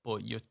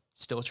 But you're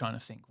still trying to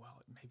think,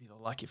 well, maybe they'll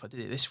like it if I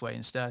did it this way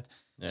instead.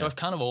 Yeah. So I've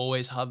kind of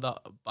always had that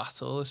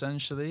battle,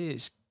 essentially.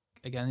 It's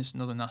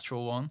another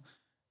natural one.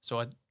 So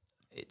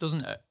it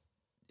doesn't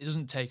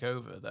take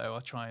over, though. I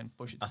try and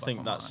push it to I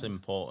think that's mind.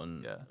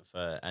 important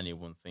for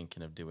anyone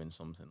thinking of doing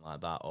something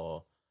like that,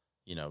 or,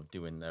 you know,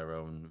 doing their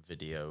own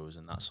videos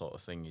and that sort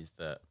of thing, is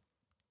that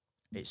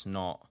it's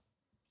not,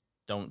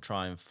 don't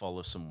try and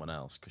follow someone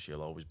else because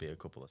you'll always be a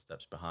couple of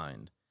steps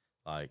behind.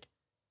 Like,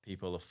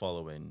 people are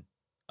following,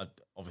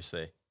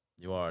 obviously,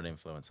 you are an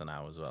influencer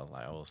now as well,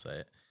 like I will say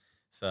it.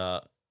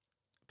 So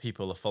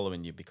people are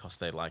following you because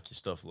they like your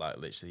stuff, like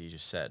literally you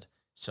just said.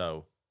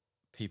 So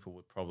people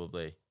would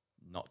probably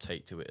not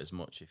take to it as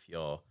much if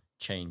you're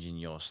changing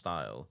your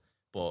style.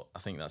 But I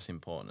think that's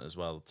important as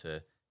well,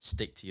 to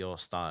stick to your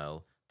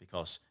style,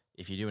 because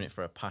if you're doing it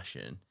for a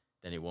passion,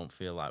 then it won't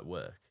feel like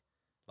work.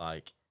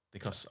 Like,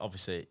 because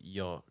obviously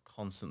you're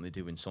constantly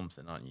doing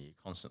something, aren't you? You're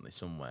constantly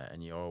somewhere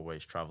and you're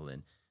always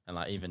traveling. And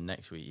like even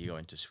next week you're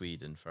going to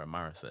Sweden for a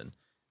marathon.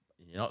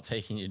 You're not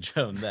taking your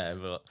drone there,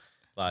 but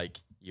like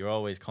you're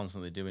always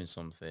constantly doing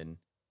something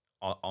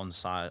on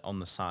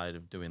the side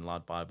of doing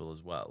Lad Bible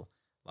as well.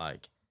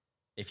 Like,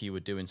 if you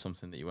were doing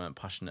something that you weren't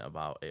passionate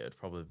about, it would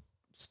probably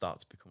start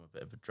to become a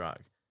bit of a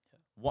drag. Yeah.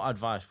 What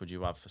advice would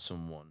you have for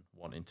someone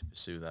wanting to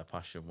pursue their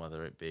passion,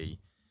 whether it be,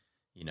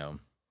 you know,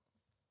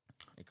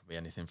 it could be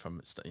anything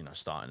from, you know,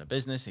 starting a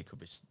business, it could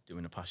be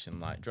doing a passion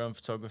like drone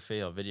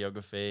photography or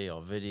videography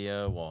or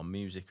video or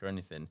music or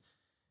anything.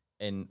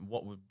 And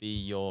what would be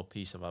your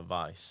piece of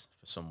advice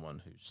for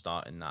someone who's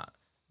starting that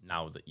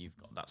now that you've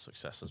got that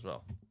success as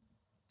well?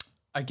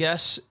 I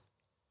guess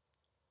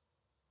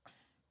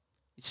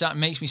it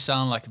makes me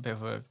sound like a bit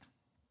of a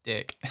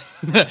dick,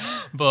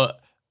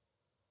 but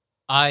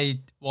I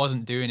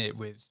wasn't doing it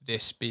with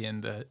this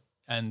being the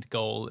end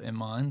goal in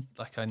mind.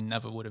 Like, I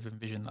never would have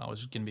envisioned that I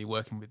was going to be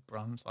working with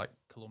brands like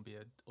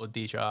Columbia or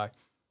DJI, and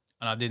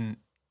I didn't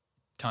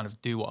kind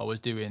of do what I was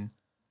doing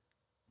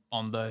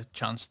on the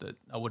chance that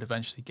I would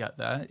eventually get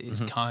there.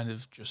 It's kind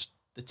of just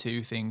the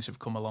two things have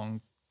come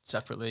along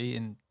separately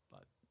in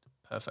like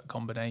the perfect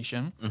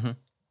combination.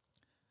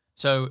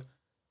 So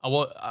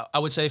I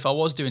would say if I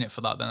was doing it for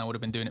that, then I would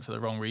have been doing it for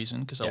the wrong reason,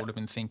 because I would have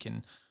been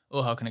thinking,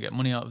 oh, how can I get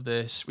money out of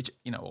this? Which,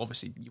 you know,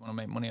 obviously you want to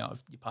make money out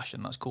of your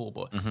passion, that's cool.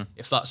 But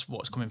if that's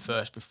what's coming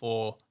first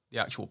before the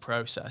actual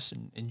process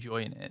and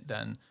enjoying it,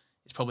 then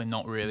it's probably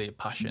not really a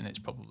passion. It's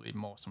probably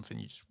more something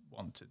you just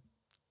want to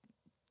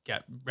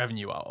get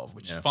revenue out of,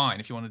 which is fine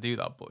if you want to do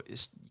that, but you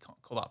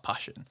can't call that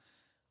passion.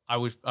 I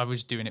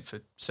was doing it for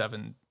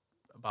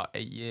about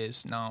 8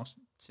 years now,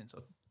 since I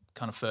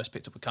kind of first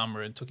picked up a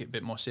camera and took it a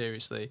bit more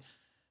seriously,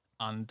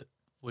 and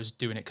was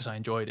doing it because I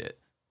enjoyed it.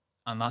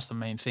 And that's the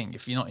main thing.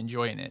 If you're not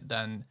enjoying it,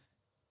 then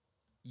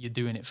you're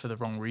doing it for the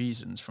wrong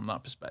reasons from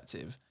that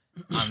perspective.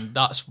 And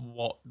that's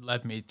what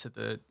led me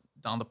to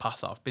down the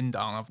path that I've been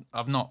down.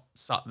 I've not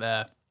sat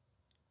there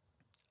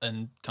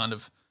and kind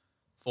of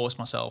forced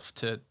myself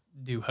to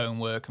do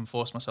homework and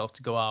force myself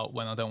to go out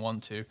when I don't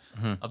want to.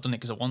 I've done it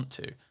because I want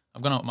to.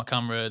 I've gone out with my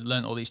camera,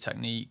 learned all these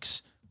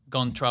techniques,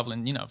 gone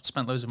traveling. You know, I've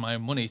spent loads of my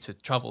own money to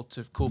travel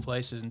to cool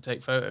places and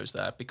take photos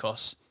there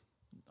because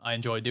I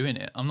enjoy doing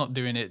it. I'm not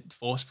doing it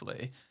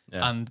forcefully.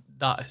 Yeah. And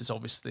that has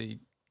obviously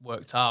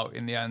worked out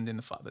in the end in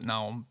the fact that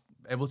now I'm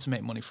able to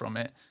make money from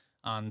it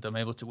and I'm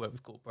able to work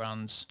with cool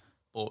brands.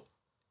 But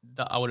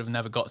that I would have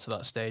never got to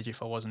that stage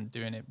if I wasn't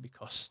doing it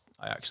because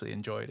I actually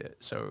enjoyed it.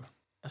 So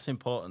That's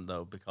important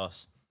though,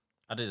 because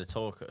I did a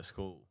talk at a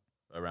school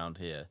around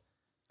here,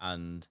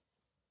 and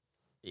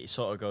it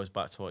sort of goes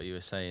back to what you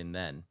were saying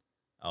then,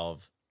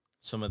 of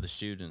some of the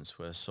students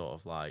were sort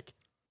of like,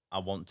 I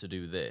want to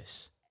do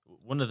this.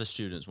 One of the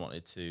students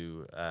wanted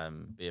to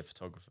be a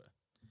photographer,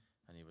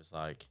 and he was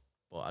like,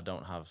 but I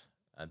don't have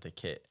the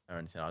kit or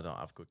anything. I don't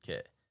have good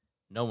kit.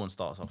 No one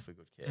starts off with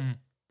good kit,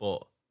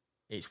 but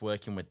it's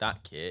working with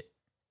that kit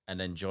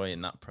and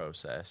enjoying that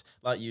process.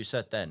 Like you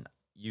said then,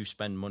 you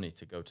spend money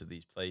to go to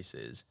these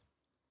places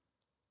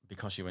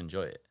because you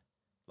enjoy it.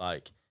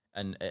 Like,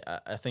 and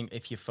I think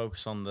if you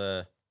focus on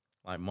the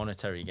like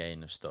monetary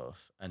gain of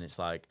stuff, and it's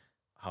like,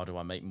 how do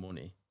I make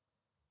money?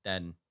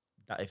 Then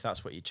if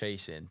that's what you're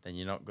chasing, then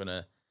you're not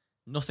gonna.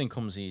 Nothing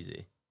comes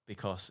easy,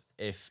 because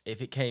if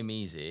it came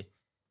easy,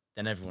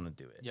 then everyone would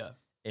do it. yeah,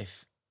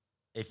 If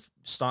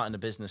starting a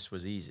business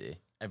was easy,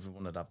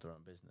 everyone would have their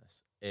own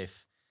business.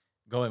 If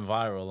going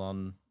viral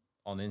on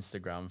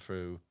Instagram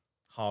through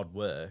hard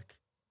work,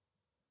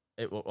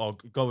 or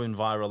going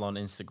viral on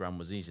Instagram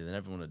was easy, then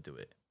everyone would do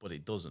it. But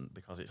it doesn't,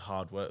 because it's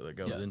hard work that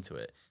goes into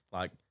it.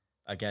 Like,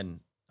 again,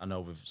 I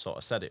know we've sort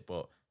of said it,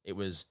 but it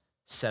was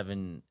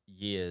 7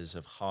 years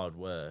of hard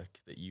work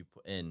that you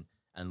put in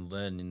and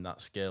learning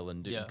that skill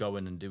and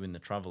going and doing the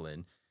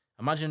traveling.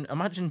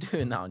 Imagine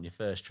doing that on your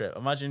first trip.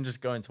 Imagine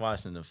just going to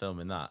Iceland and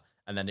filming that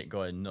and then it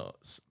going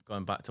nuts.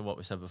 Going back to what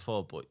we said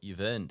before, but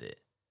you've earned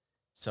it.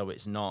 So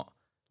it's not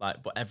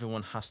like, but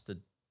everyone has to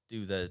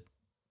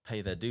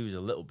pay their dues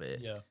a little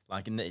bit. Yeah.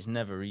 Like, and it's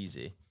never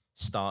easy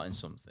starting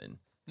something.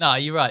 No,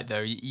 you're right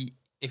though.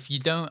 If you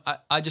don't,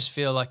 I just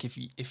feel like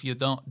if you're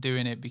not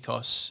doing it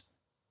because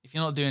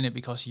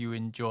you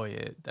enjoy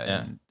it,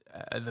 then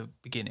at the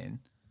beginning,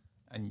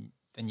 and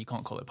then you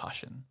can't call it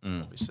passion.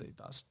 Obviously,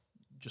 that's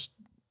just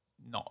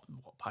not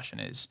what passion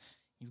is.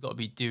 You've got to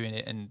be doing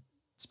it and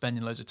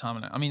spending loads of time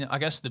on it. I mean, I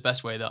guess the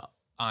best way that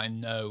I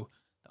know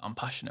that I'm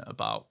passionate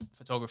about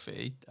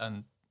photography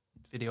and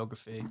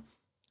videography,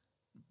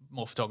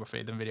 more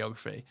photography than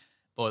videography,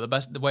 but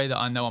the way that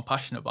I know I'm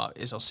passionate about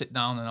it is I'll sit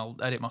down and I'll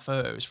edit my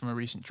photos from a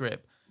recent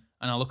trip,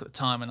 and I'll look at the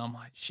time and I'm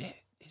like, shit,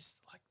 it's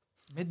like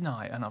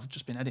midnight and I've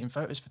just been editing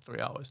photos for 3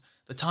 hours.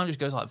 The time just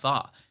goes like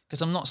that,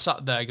 because I'm not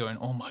sat there going,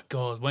 oh my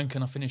God, when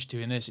can I finish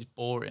doing this? It's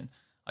boring.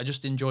 I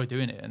just enjoy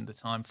doing it and the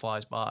time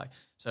flies by.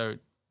 So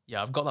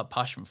yeah, I've got that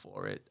passion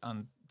for it,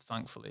 and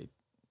thankfully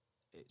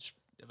it's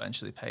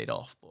eventually paid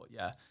off. But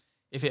yeah,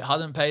 if it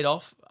hadn't paid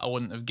off, I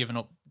wouldn't have given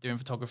up doing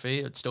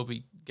photography. I'd still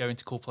be going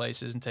to cool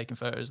places and taking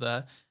photos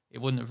there. It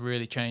wouldn't have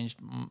really changed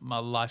my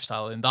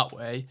lifestyle in that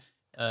way.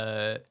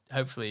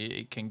 Hopefully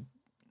it can,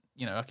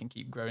 I can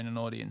keep growing an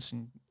audience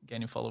and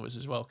gaining followers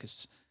as well,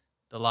 because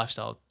the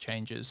lifestyle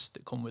changes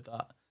that come with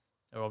that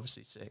are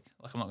obviously sick.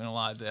 Like, I'm not going to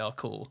lie, they are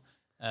cool.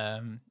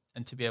 And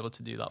to be able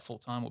to do that full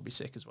time would be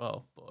sick as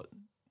well, but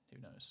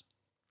who knows?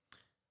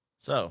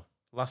 So,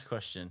 last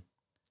question.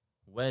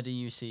 Where do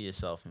you see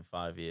yourself in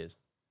 5 years?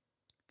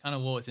 Kind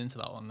of walked into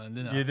that one then,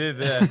 didn't I? You did,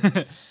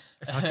 yeah.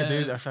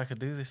 If I could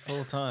do this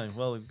full time,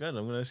 well, good.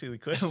 I'm going to see the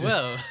question.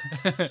 Well,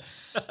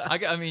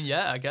 I mean,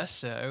 yeah, I guess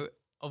so.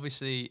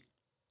 Obviously,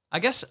 I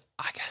guess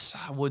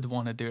I would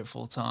want to do it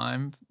full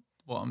time.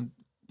 What I'm,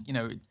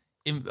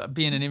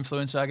 being an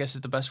influencer, I guess,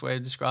 is the best way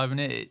of describing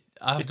it.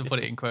 I have to put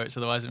it in quotes,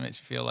 otherwise it makes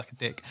me feel like a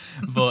dick.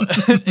 But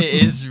it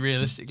is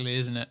realistically,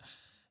 isn't it?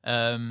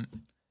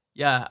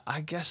 Yeah,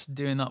 I guess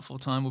doing that full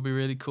time would be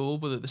really cool.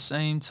 But at the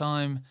same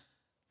time,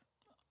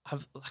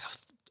 I've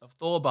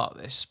thought about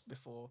this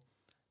before.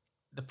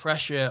 The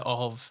pressure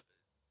of,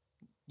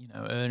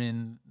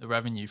 earning the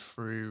revenue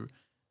through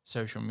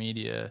social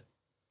media.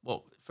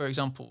 Well, for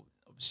example,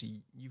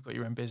 obviously you've got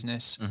your own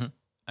business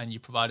and you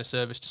provide a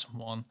service to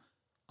someone,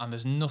 and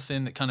there's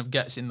nothing that kind of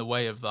gets in the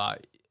way of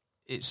that.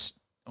 It's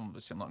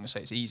obviously, I'm not going to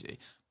say it's easy,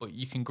 but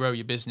you can grow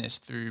your business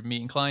through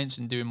meeting clients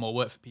and doing more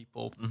work for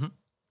people.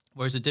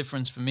 Whereas the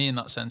difference for me in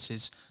that sense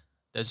is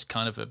there's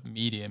kind of a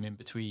medium in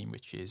between,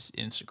 which is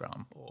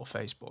Instagram or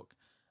Facebook.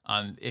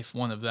 And if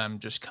one of them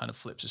just kind of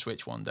flips a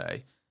switch one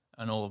day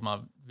and all of my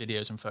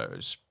videos and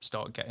photos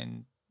start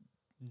getting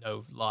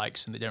no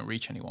likes and they don't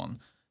reach anyone,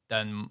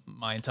 then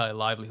my entire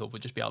livelihood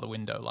would just be out the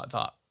window like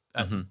that.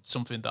 And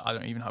something that I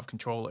don't even have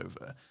control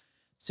over.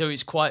 So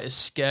it's quite a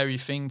scary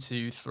thing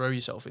to throw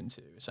yourself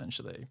into,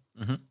 essentially.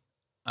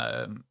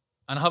 And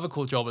I have a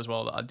cool job as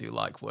well that I do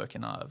like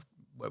working at. I've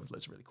worked with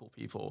loads of really cool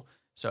people.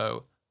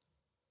 So,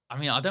 I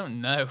mean, I don't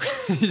know.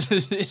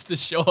 It's the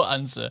short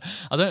answer.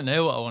 I don't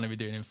know what I want to be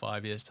doing in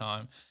 5 years'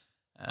 time.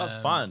 That's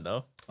fine,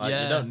 though. Like,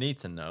 you don't need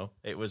to know.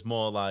 It was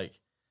more like,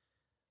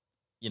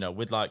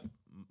 with like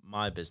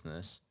my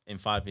business, in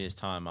 5 years'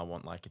 time, I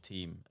want like a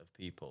team of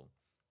people.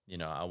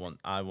 I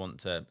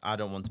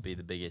don't want to be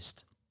the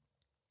biggest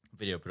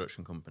video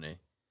production company,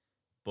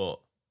 but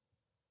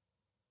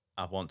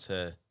I want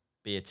to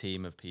be a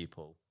team of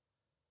people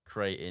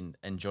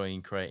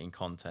enjoying creating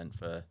content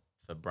for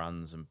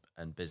brands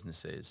and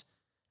businesses,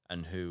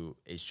 and who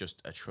is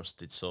just a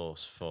trusted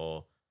source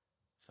for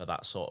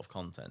that sort of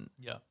content.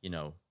 Yeah. You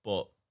know,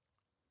 but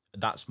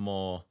that's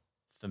more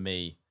for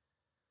me,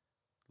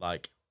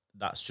 like,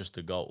 that's just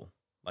a goal.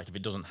 Like, if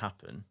it doesn't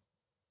happen,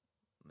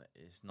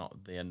 it's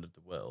not the end of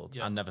the world.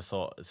 Yeah. I never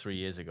thought 3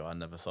 years ago, I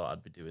never thought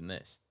I'd be doing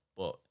this,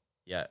 but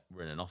yeah,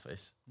 we're in an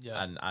office,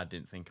 and I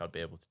didn't think I'd be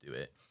able to do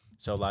it.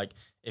 So, like,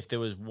 if there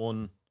was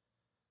one,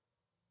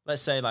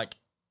 let's say, like,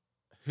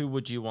 who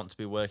would you want to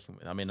be working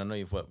with? I mean, I know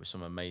you've worked with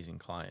some amazing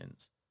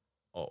clients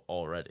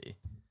already,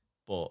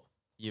 but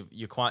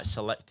you're quite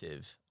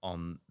selective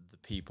on the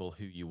people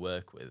who you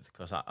work with.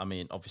 Because, I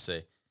mean,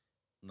 obviously,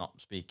 not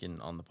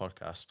speaking on the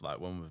podcast, like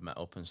when we've met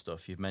up and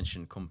stuff, you've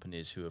mentioned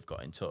companies who have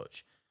got in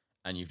touch,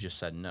 and you've just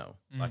said no,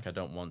 like, I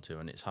don't want to,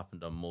 and it's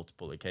happened on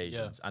multiple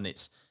occasions, and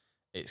it's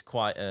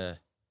quite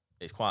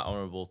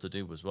honourable to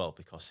do as well,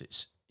 because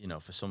it's, you know,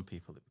 for some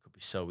people it could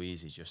be so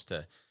easy just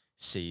to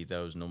see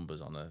those numbers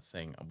on a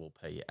thing and we'll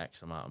pay you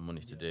X amount of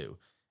money to do.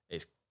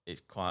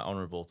 It's quite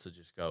honourable to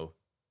just go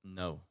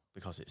no,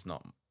 because it's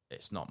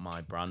not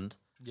my brand.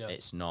 Yeah.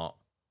 It's not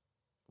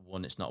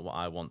what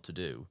I want to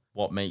do.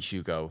 What makes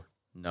you go,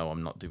 no,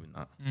 I'm not doing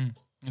that?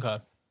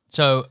 Okay.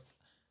 So,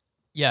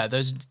 yeah,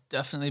 there's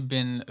definitely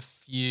been a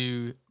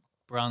few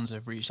brands that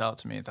have reached out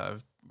to me that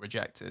I've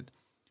rejected.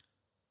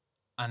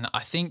 And I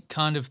think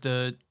kind of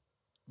the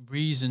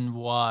reason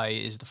why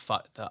is the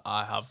fact that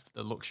I have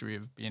the luxury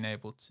of being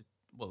able to,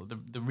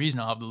 the reason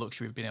I have the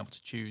luxury of being able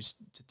to choose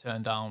to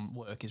turn down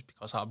work is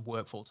because I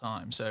work full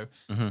time. So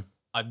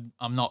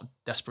I'm not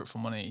desperate for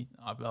money.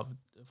 I have a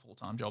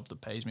full-time job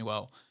that pays me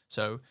well.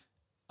 So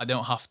I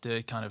don't have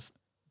to kind of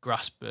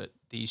grasp at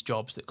these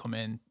jobs that come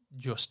in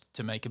just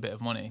to make a bit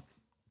of money.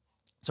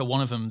 So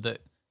one of them that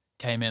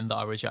came in that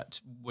I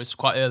rejected was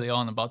quite early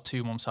on, about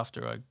 2 months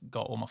after I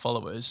got all my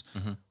followers,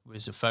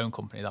 was a phone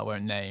company that I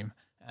won't name.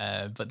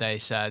 But they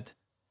said,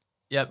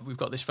 yeah, we've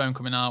got this phone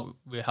coming out.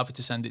 We're happy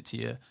to send it to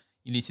you.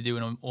 You need to do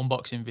an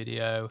unboxing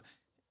video.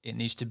 It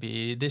needs to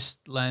be this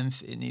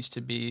length. It needs to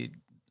be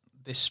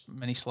this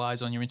many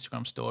slides on your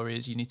Instagram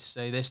stories. You need to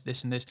say this,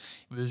 this, and this.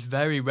 It was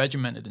very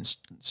regimented and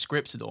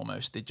scripted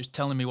almost. They're just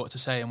telling me what to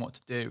say and what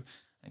to do.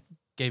 It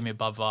gave me a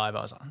bad vibe.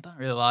 I was like, I don't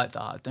really like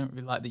that. I don't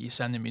really like that you're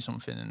sending me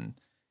something and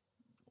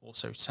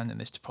also sending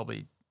this to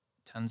probably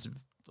tens of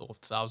or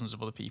thousands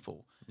of other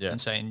people and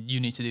saying,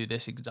 you need to do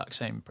this exact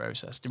same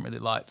process. Didn't really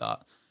like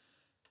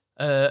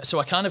that. So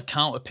I kind of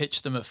counter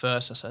pitched them at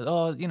first. I said,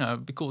 oh, you know,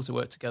 it'd be cool to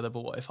work together,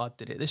 but what if I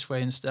did it this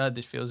way instead?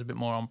 This feels a bit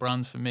more on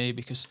brand for me,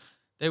 because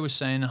they were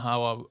saying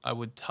how I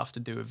would have to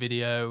do a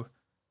video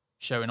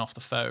showing off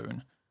the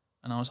phone.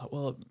 And I was like,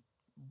 well,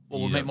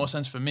 what would make more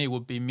sense for me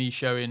would be me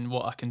showing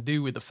what I can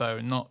do with the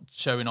phone, not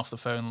showing off the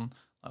phone.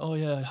 Like, oh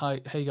yeah, hi,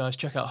 hey guys,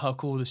 check out how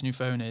cool this new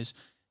phone is.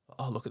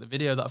 Oh, look at the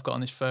video that I've got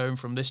on this phone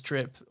from this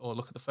trip, or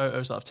look at the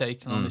photos that I've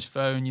taken on this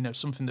phone, you know,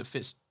 something that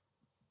fits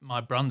my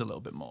brand a little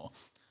bit more.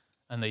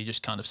 And they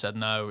just kind of said,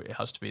 no, it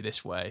has to be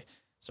this way.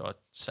 So I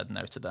said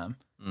no to them,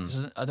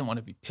 because I don't want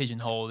to be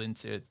pigeonholed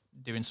into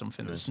doing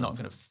something that's not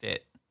going to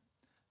fit.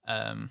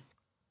 Has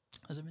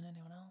there been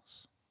anyone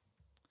else?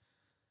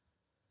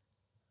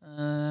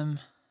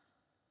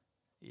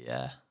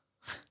 Yeah.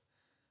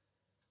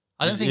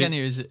 I don't think any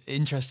is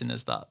interesting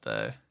as that,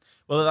 though.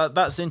 Well,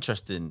 that's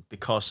interesting,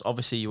 because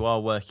obviously you are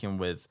working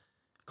with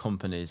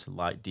companies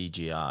like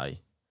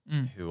DJI,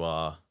 who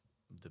are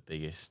the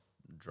biggest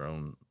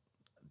drone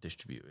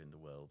distributor in the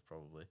world,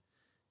 probably.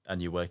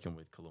 And you're working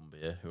with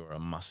Columbia, who are a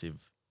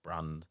massive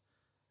brand,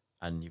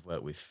 and you've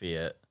worked with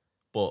Fiat.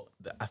 But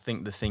I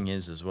think the thing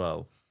is as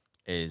well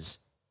is,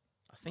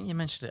 I think you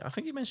mentioned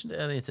it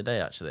earlier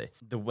today, actually.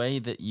 The way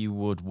that you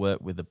would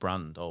work with a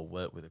brand or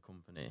work with a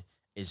company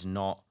is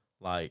not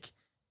like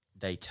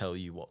they tell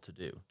you what to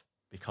do,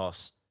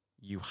 because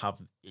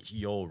it's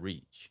your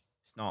reach.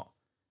 It's not,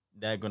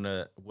 they're going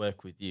to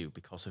work with you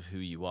because of who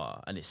you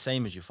are. And it's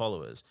same as your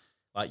followers.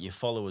 Like, your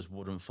followers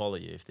wouldn't follow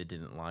you if they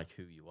didn't like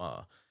who you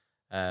are.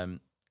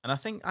 And I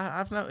think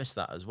I've noticed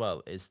that as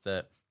well, is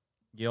that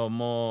you're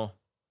more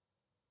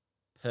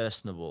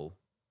personable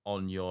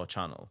on your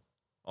channel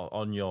or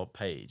on your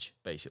page,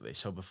 basically.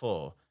 So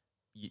before,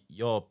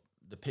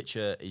 the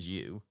picture is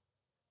you,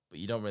 but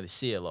you don't really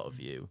see a lot of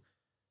you.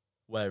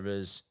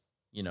 Whereas,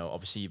 you know,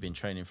 obviously you've been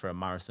training for a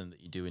marathon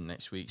that you're doing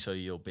next week, so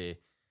you'll be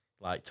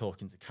like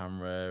talking to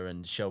camera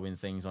and showing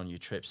things on your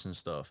trips and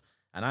stuff.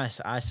 And I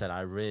said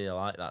I really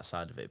like that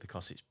side of it,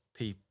 because it's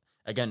people.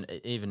 Again,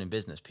 even in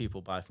business,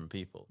 people buy from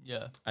people.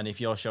 Yeah. And if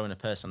you're showing a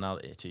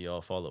personality to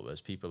your followers,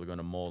 people are going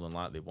to more than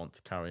likely want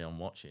to carry on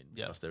watching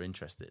because they're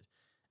interested.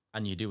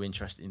 And you do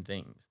interesting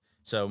things.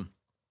 So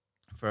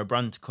for a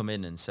brand to come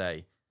in and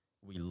say,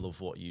 we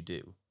love what you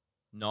do,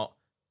 not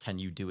can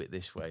you do it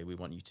this way? We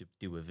want you to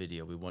do a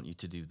video. We want you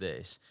to do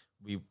this.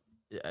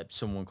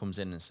 Someone comes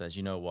in and says,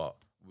 you know what?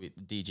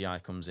 DJI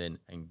comes in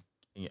and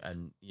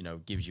you know,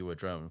 gives you a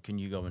drone. Can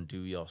you go and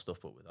do your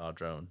stuff up with our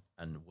drone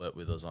and work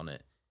with us on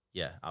it?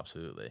 Yeah,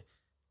 absolutely.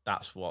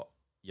 That's what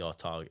you're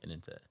targeting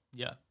into.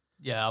 Yeah.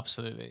 Yeah,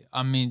 absolutely.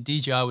 I mean,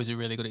 DJI was a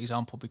really good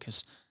example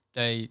because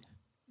they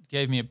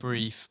gave me a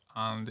brief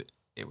and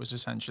it was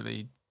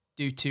essentially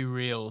do 2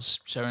 reels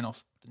showing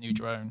off the new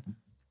drone,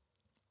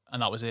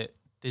 and that was it.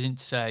 They didn't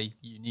say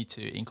you need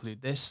to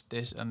include this,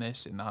 this, and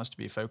this, and there has to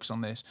be a focus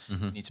on this.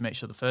 Mm-hmm. You need to make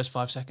sure the first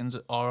 5 seconds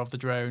are of the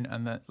drone,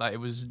 and that like it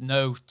was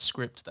no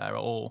script there at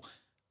all.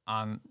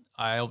 And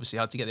I obviously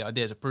had to get the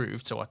ideas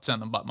approved, so I sent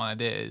them back my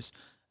ideas,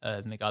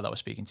 and the guy that I was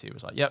speaking to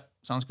was like, "Yep,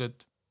 sounds good,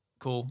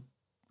 cool,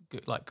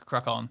 good, like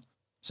crack on."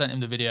 Sent him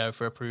the video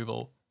for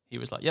approval. He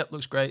was like, "Yep,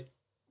 looks great."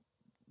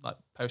 Like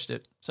post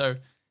it. So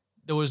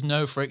there was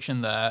no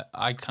friction there.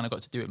 I kind of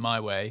got to do it my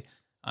way,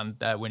 and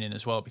they're winning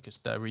as well because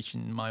they're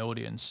reaching my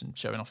audience and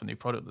showing off a new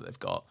product that they've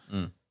got.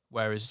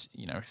 Whereas,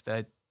 you know, if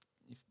a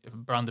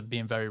brand are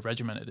being very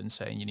regimented and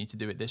saying you need to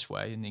do it this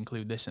way and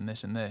include this and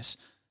this and this,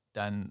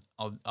 then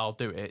I'll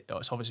do it.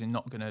 It's obviously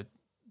not going to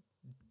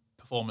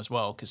perform as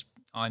well because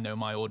I know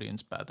my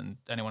audience better than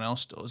anyone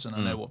else does, and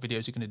I know what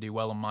videos are going to do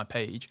well on my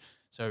page.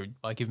 So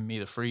by giving me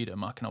the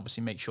freedom, I can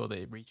obviously make sure that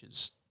it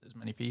reaches as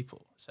many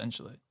people,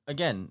 essentially.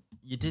 Again,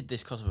 you did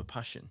this because of a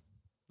passion,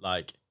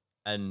 like,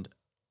 and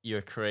you're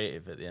a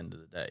creative at the end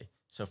of the day.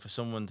 So for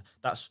someone,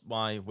 that's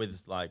why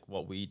with like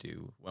what we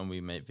do when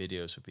we make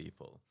videos for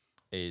people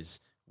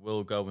is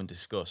we'll go and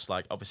discuss,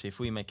 like, obviously if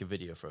we make a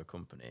video for a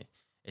company,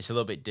 it's a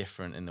little bit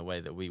different in the way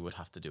that we would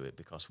have to do it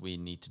because we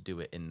need to do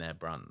it in their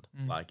brand.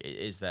 Like, it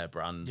is their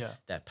brand. Yeah.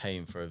 They're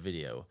paying for a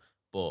video,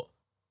 but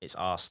it's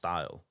our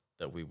style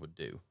that we would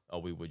do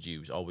or we would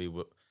use, or we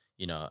would,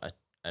 you know,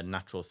 a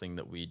natural thing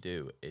that we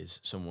do is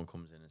someone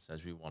comes in and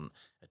says, we want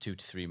a 2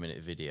 to 3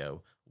 minute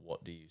video.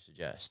 What do you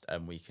suggest?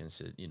 And we can,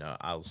 you know,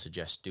 I'll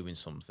suggest doing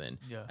something,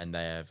 and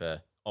they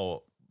either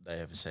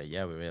say,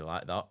 yeah, we really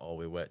like that, or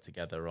we work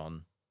together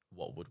on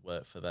what would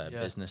work for their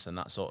business and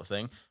that sort of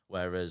thing.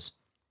 Whereas,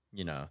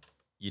 you know,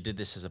 you did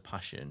this as a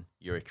passion,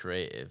 you're a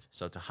creative.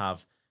 So to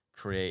have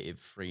creative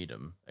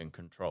freedom and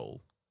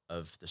control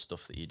of the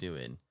stuff that you're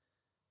doing,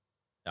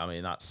 I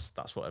mean, that's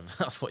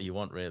what you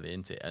want, really,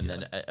 isn't it? And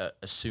then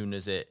as soon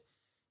as it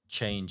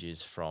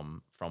changes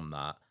from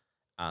that,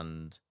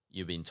 and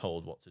you're being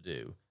told what to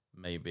do,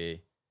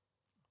 maybe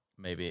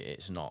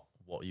it's not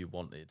what you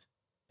wanted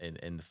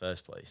in the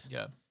first place.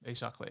 Yeah,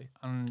 exactly.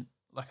 And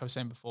like I was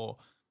saying before,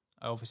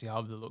 I obviously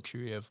have the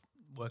luxury of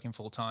working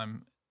full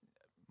time.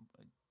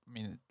 I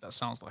mean, that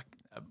sounds like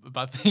a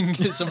bad thing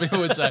that some people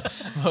would say,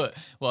 but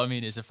what I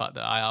mean is the fact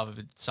that I have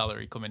a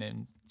salary coming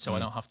in, so I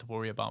don't have to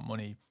worry about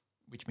money,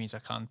 which means I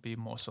can be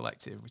more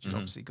selective, which is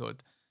obviously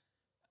good.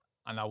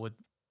 And I would,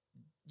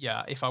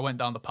 if I went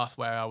down the path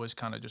where I was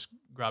kind of just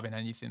grabbing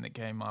anything that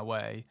came my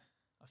way,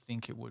 I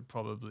think it would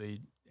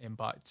probably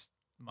impact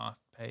my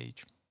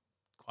page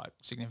quite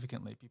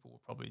significantly. People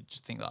would probably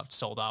just think that I've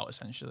sold out,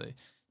 essentially.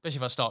 Especially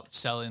if I start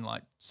selling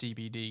like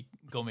CBD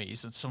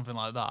gummies and something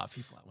like that.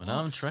 People are like, when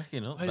I'm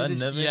trekking up Ben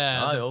Nevis,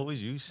 yeah, I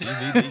always use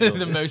CBD gummies.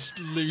 The most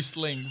loose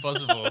link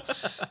possible.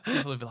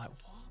 People would be like, what?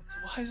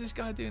 Why is this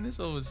guy doing this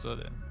all of a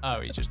sudden?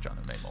 Oh, he's just trying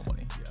to make more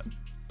money. Yeah.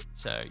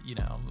 So, you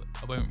know,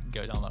 I won't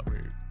go down that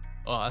route.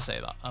 Oh, I say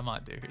that. I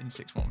might do in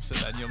 6 months, and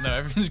then you'll know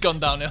everything's gone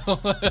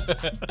downhill.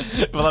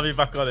 We'll have you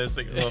back on in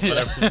 6 months when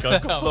everything's gone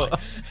kaput.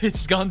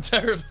 It's gone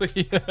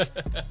terribly.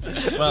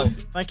 Well,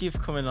 thank you for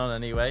coming on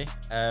anyway.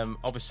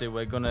 Obviously,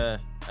 we're going to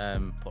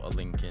put a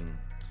link in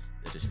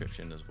the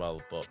description as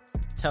well, but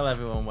tell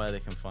everyone where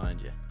they can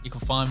find you. You can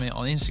find me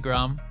on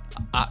Instagram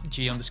at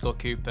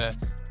G_Cooper,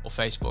 or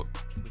Facebook,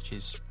 which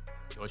is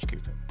George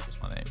Cooper,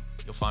 just my name.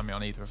 You'll find me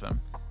on either of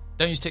them.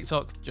 Don't use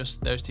TikTok,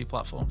 just those 2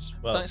 platforms.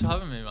 Well, thanks for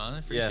having me, man. I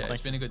appreciate it.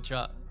 It's been a good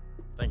chat.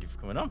 Thank you for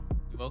coming on.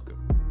 You're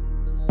welcome.